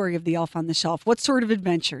true story of the elf on the shelf, what sort of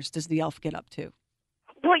adventures does the elf get up to?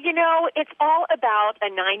 Well, you know, it's all about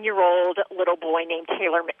a 9-year-old little boy named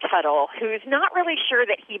Taylor McTuttle who's not really sure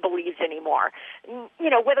that he believes anymore. You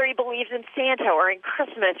know, whether he believes in Santa or in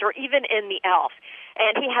Christmas or even in the elf.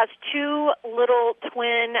 And he has 2 little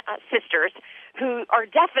twin sisters who are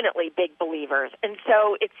definitely big believers. And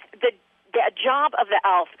so it's the job of the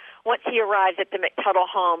elf, once he arrives at the McTuttle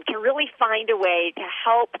home, to really find a way to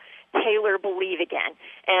help Taylor believe again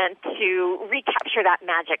and to recapture that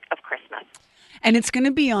magic of Christmas. And it's going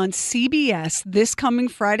to be on CBS this coming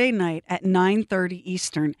Friday night at 9:30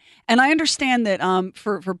 Eastern. And I understand that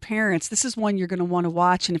for parents, this is one you're going to want to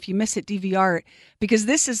watch. And if you miss it, DVR it, because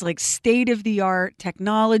this is like state-of-the-art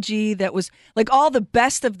technology that was like all the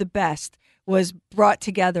best of the best was brought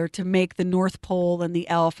together to make the North Pole and the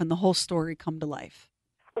elf and the whole story come to life.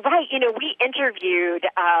 Right. You know, we interviewed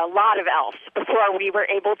a lot of elves before we were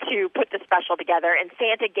able to put the special together, and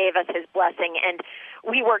Santa gave us his blessing. And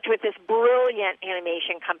we worked with this brilliant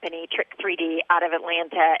animation company, Trick 3D, out of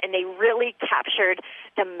Atlanta, and they really captured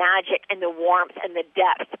the magic and the warmth and the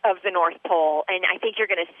depth of the North Pole. And I think you're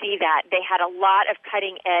going to see that. They had a lot of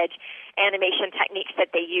cutting-edge animation techniques that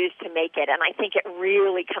they used to make it, and I think it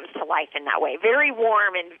really comes to life in that way. Very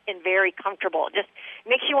warm and very comfortable. Just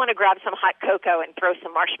makes you want to grab some hot cocoa and throw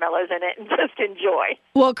some marshmallows in it and just enjoy.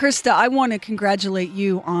 Well, Krista, I want to congratulate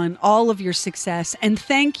you on all of your success, and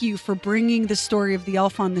thank you for bringing the story of the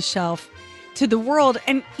elf on the shelf to the world.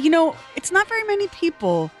 And, you know, it's not very many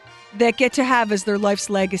people that get to have as their life's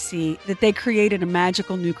legacy that they created a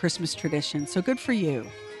magical new Christmas tradition. So good for you.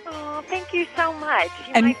 Oh, thank you so much.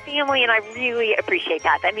 You're my family, and I really appreciate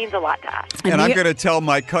that. That means a lot to us. And I'm going to tell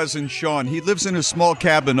my cousin Sean, he lives in a small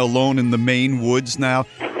cabin alone in the Maine woods now.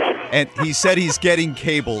 And he said he's getting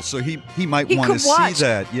cable, so he might want to see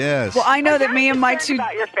that. Yes. Well, I know that me and my two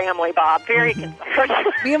about your family, Bob. Very concerned.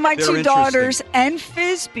 Me and my They're two daughters and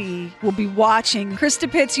Frisbee will be watching. Krista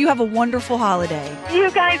Pitts, you have a wonderful holiday.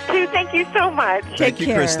 You guys too. Thank you so much. Thank you,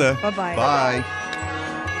 care. Krista. Bye-bye. Bye.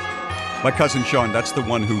 My cousin Sean, that's the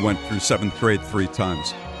one who went through 7th grade 3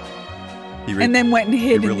 times. And then went and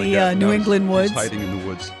hid in the New England woods. He's hiding in the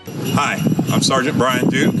woods. Hi, I'm Sergeant Brian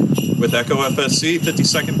Duke with Echo FSC,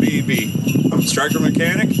 52nd BEB. I'm a striker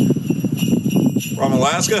mechanic from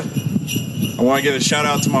Alaska. I want to give a shout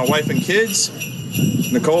out to my wife and kids,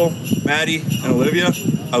 Nicole, Maddie, and Olivia.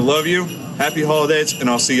 I love you. Happy holidays, and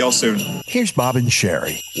I'll see y'all soon. Here's Bob and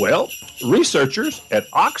Sherry. Well, researchers at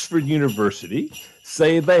Oxford University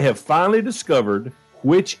say they have finally discovered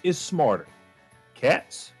which is smarter,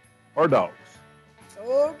 cats or dogs.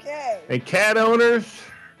 Okay. And cat owners,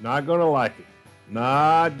 not going to like it.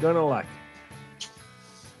 Not going to like it.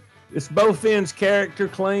 This Boffin's character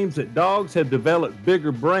claims that dogs have developed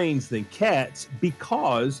bigger brains than cats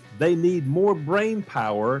because they need more brain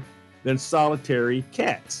power than solitary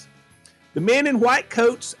cats. The men in white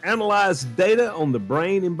coats analyzed data on the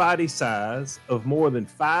brain and body size of more than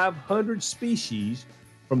 500 species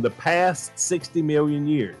from the past 60 million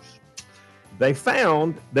years. They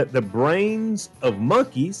found that the brains of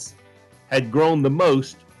monkeys had grown the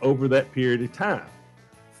most over that period of time,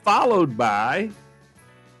 followed by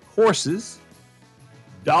horses,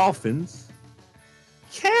 dolphins,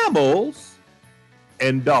 camels,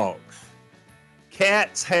 and dogs.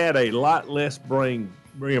 Cats had a lot less brain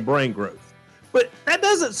growth. But that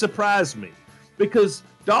doesn't surprise me, because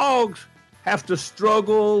dogs have to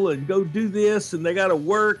struggle and go do this, and they got to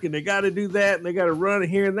work, and they got to do that, and they got to run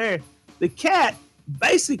here and there. The cat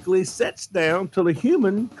basically sits down till a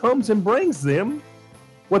human comes and brings them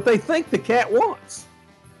what they think the cat wants.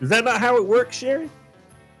 Is that not how it works, Sherry?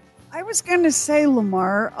 I was going to say,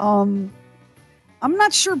 Lamar, I'm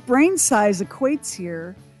not sure brain size equates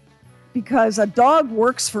here, because a dog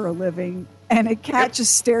works for a living and a cat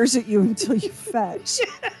just stares at you until you fetch.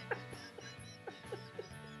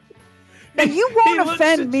 Now, you won't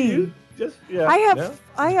offend me. I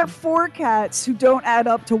have 4 cats who don't add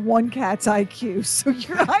up to one cat's IQ, so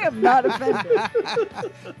I am not offended.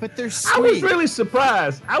 But they're sweet. I was really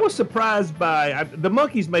surprised. I was surprised by the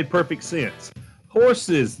monkeys made perfect sense.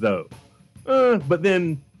 Horses, though, but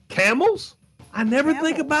then camels. I never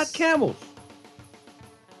think about camels.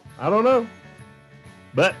 I don't know,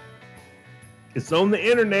 but it's on the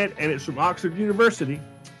internet and it's from Oxford University,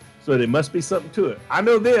 so there must be something to it. I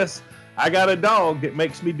know this. I got a dog that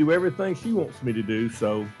makes me do everything she wants me to do,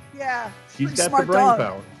 so yeah, she's got the brain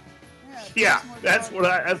power. Yeah, that's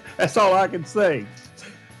all I can say.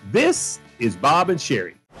 This is Bob and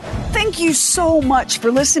Sherry. Thank you so much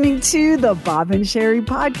for listening to the Bob and Sherry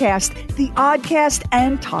podcast, the Oddcast,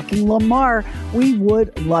 and Talking Lamar. We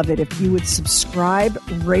would love it if you would subscribe,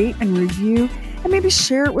 rate, and review, and maybe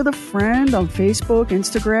share it with a friend on Facebook,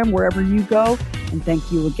 Instagram, wherever you go. And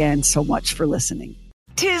thank you again so much for listening.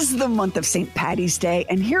 'Tis the month of St. Paddy's Day,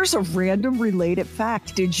 and here's a random related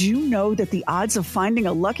fact. Did you know that the odds of finding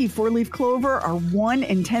a lucky 4-leaf clover are 1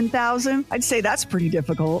 in 10,000? I'd say that's pretty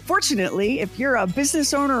difficult. Fortunately, if you're a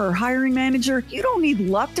business owner or hiring manager, you don't need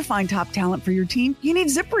luck to find top talent for your team. You need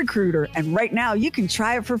ZipRecruiter, and right now you can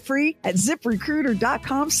try it for free at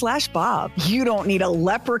ZipRecruiter.com/Bob. You don't need a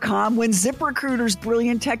leprechaun when ZipRecruiter's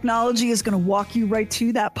brilliant technology is going to walk you right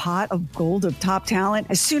to that pot of gold of top talent.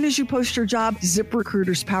 As soon as you post your job,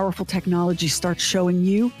 ZipRecruiter's powerful technology starts showing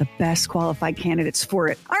you the best qualified candidates for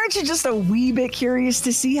it. Aren't you just a wee bit curious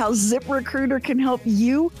to see how ZipRecruiter can help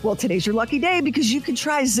you? Well, today's your lucky day, because you can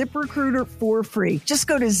try ZipRecruiter for free. Just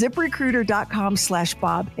go to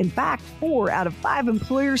ZipRecruiter.com/Bob. In fact, 4 out of 5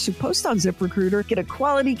 employers who post on ZipRecruiter get a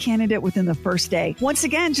quality candidate within the first day. Once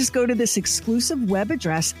again, just go to this exclusive web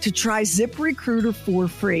address to try ZipRecruiter for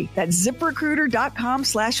free. That's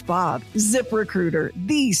ZipRecruiter.com/Bob. ZipRecruiter,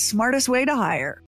 the smartest way to hire.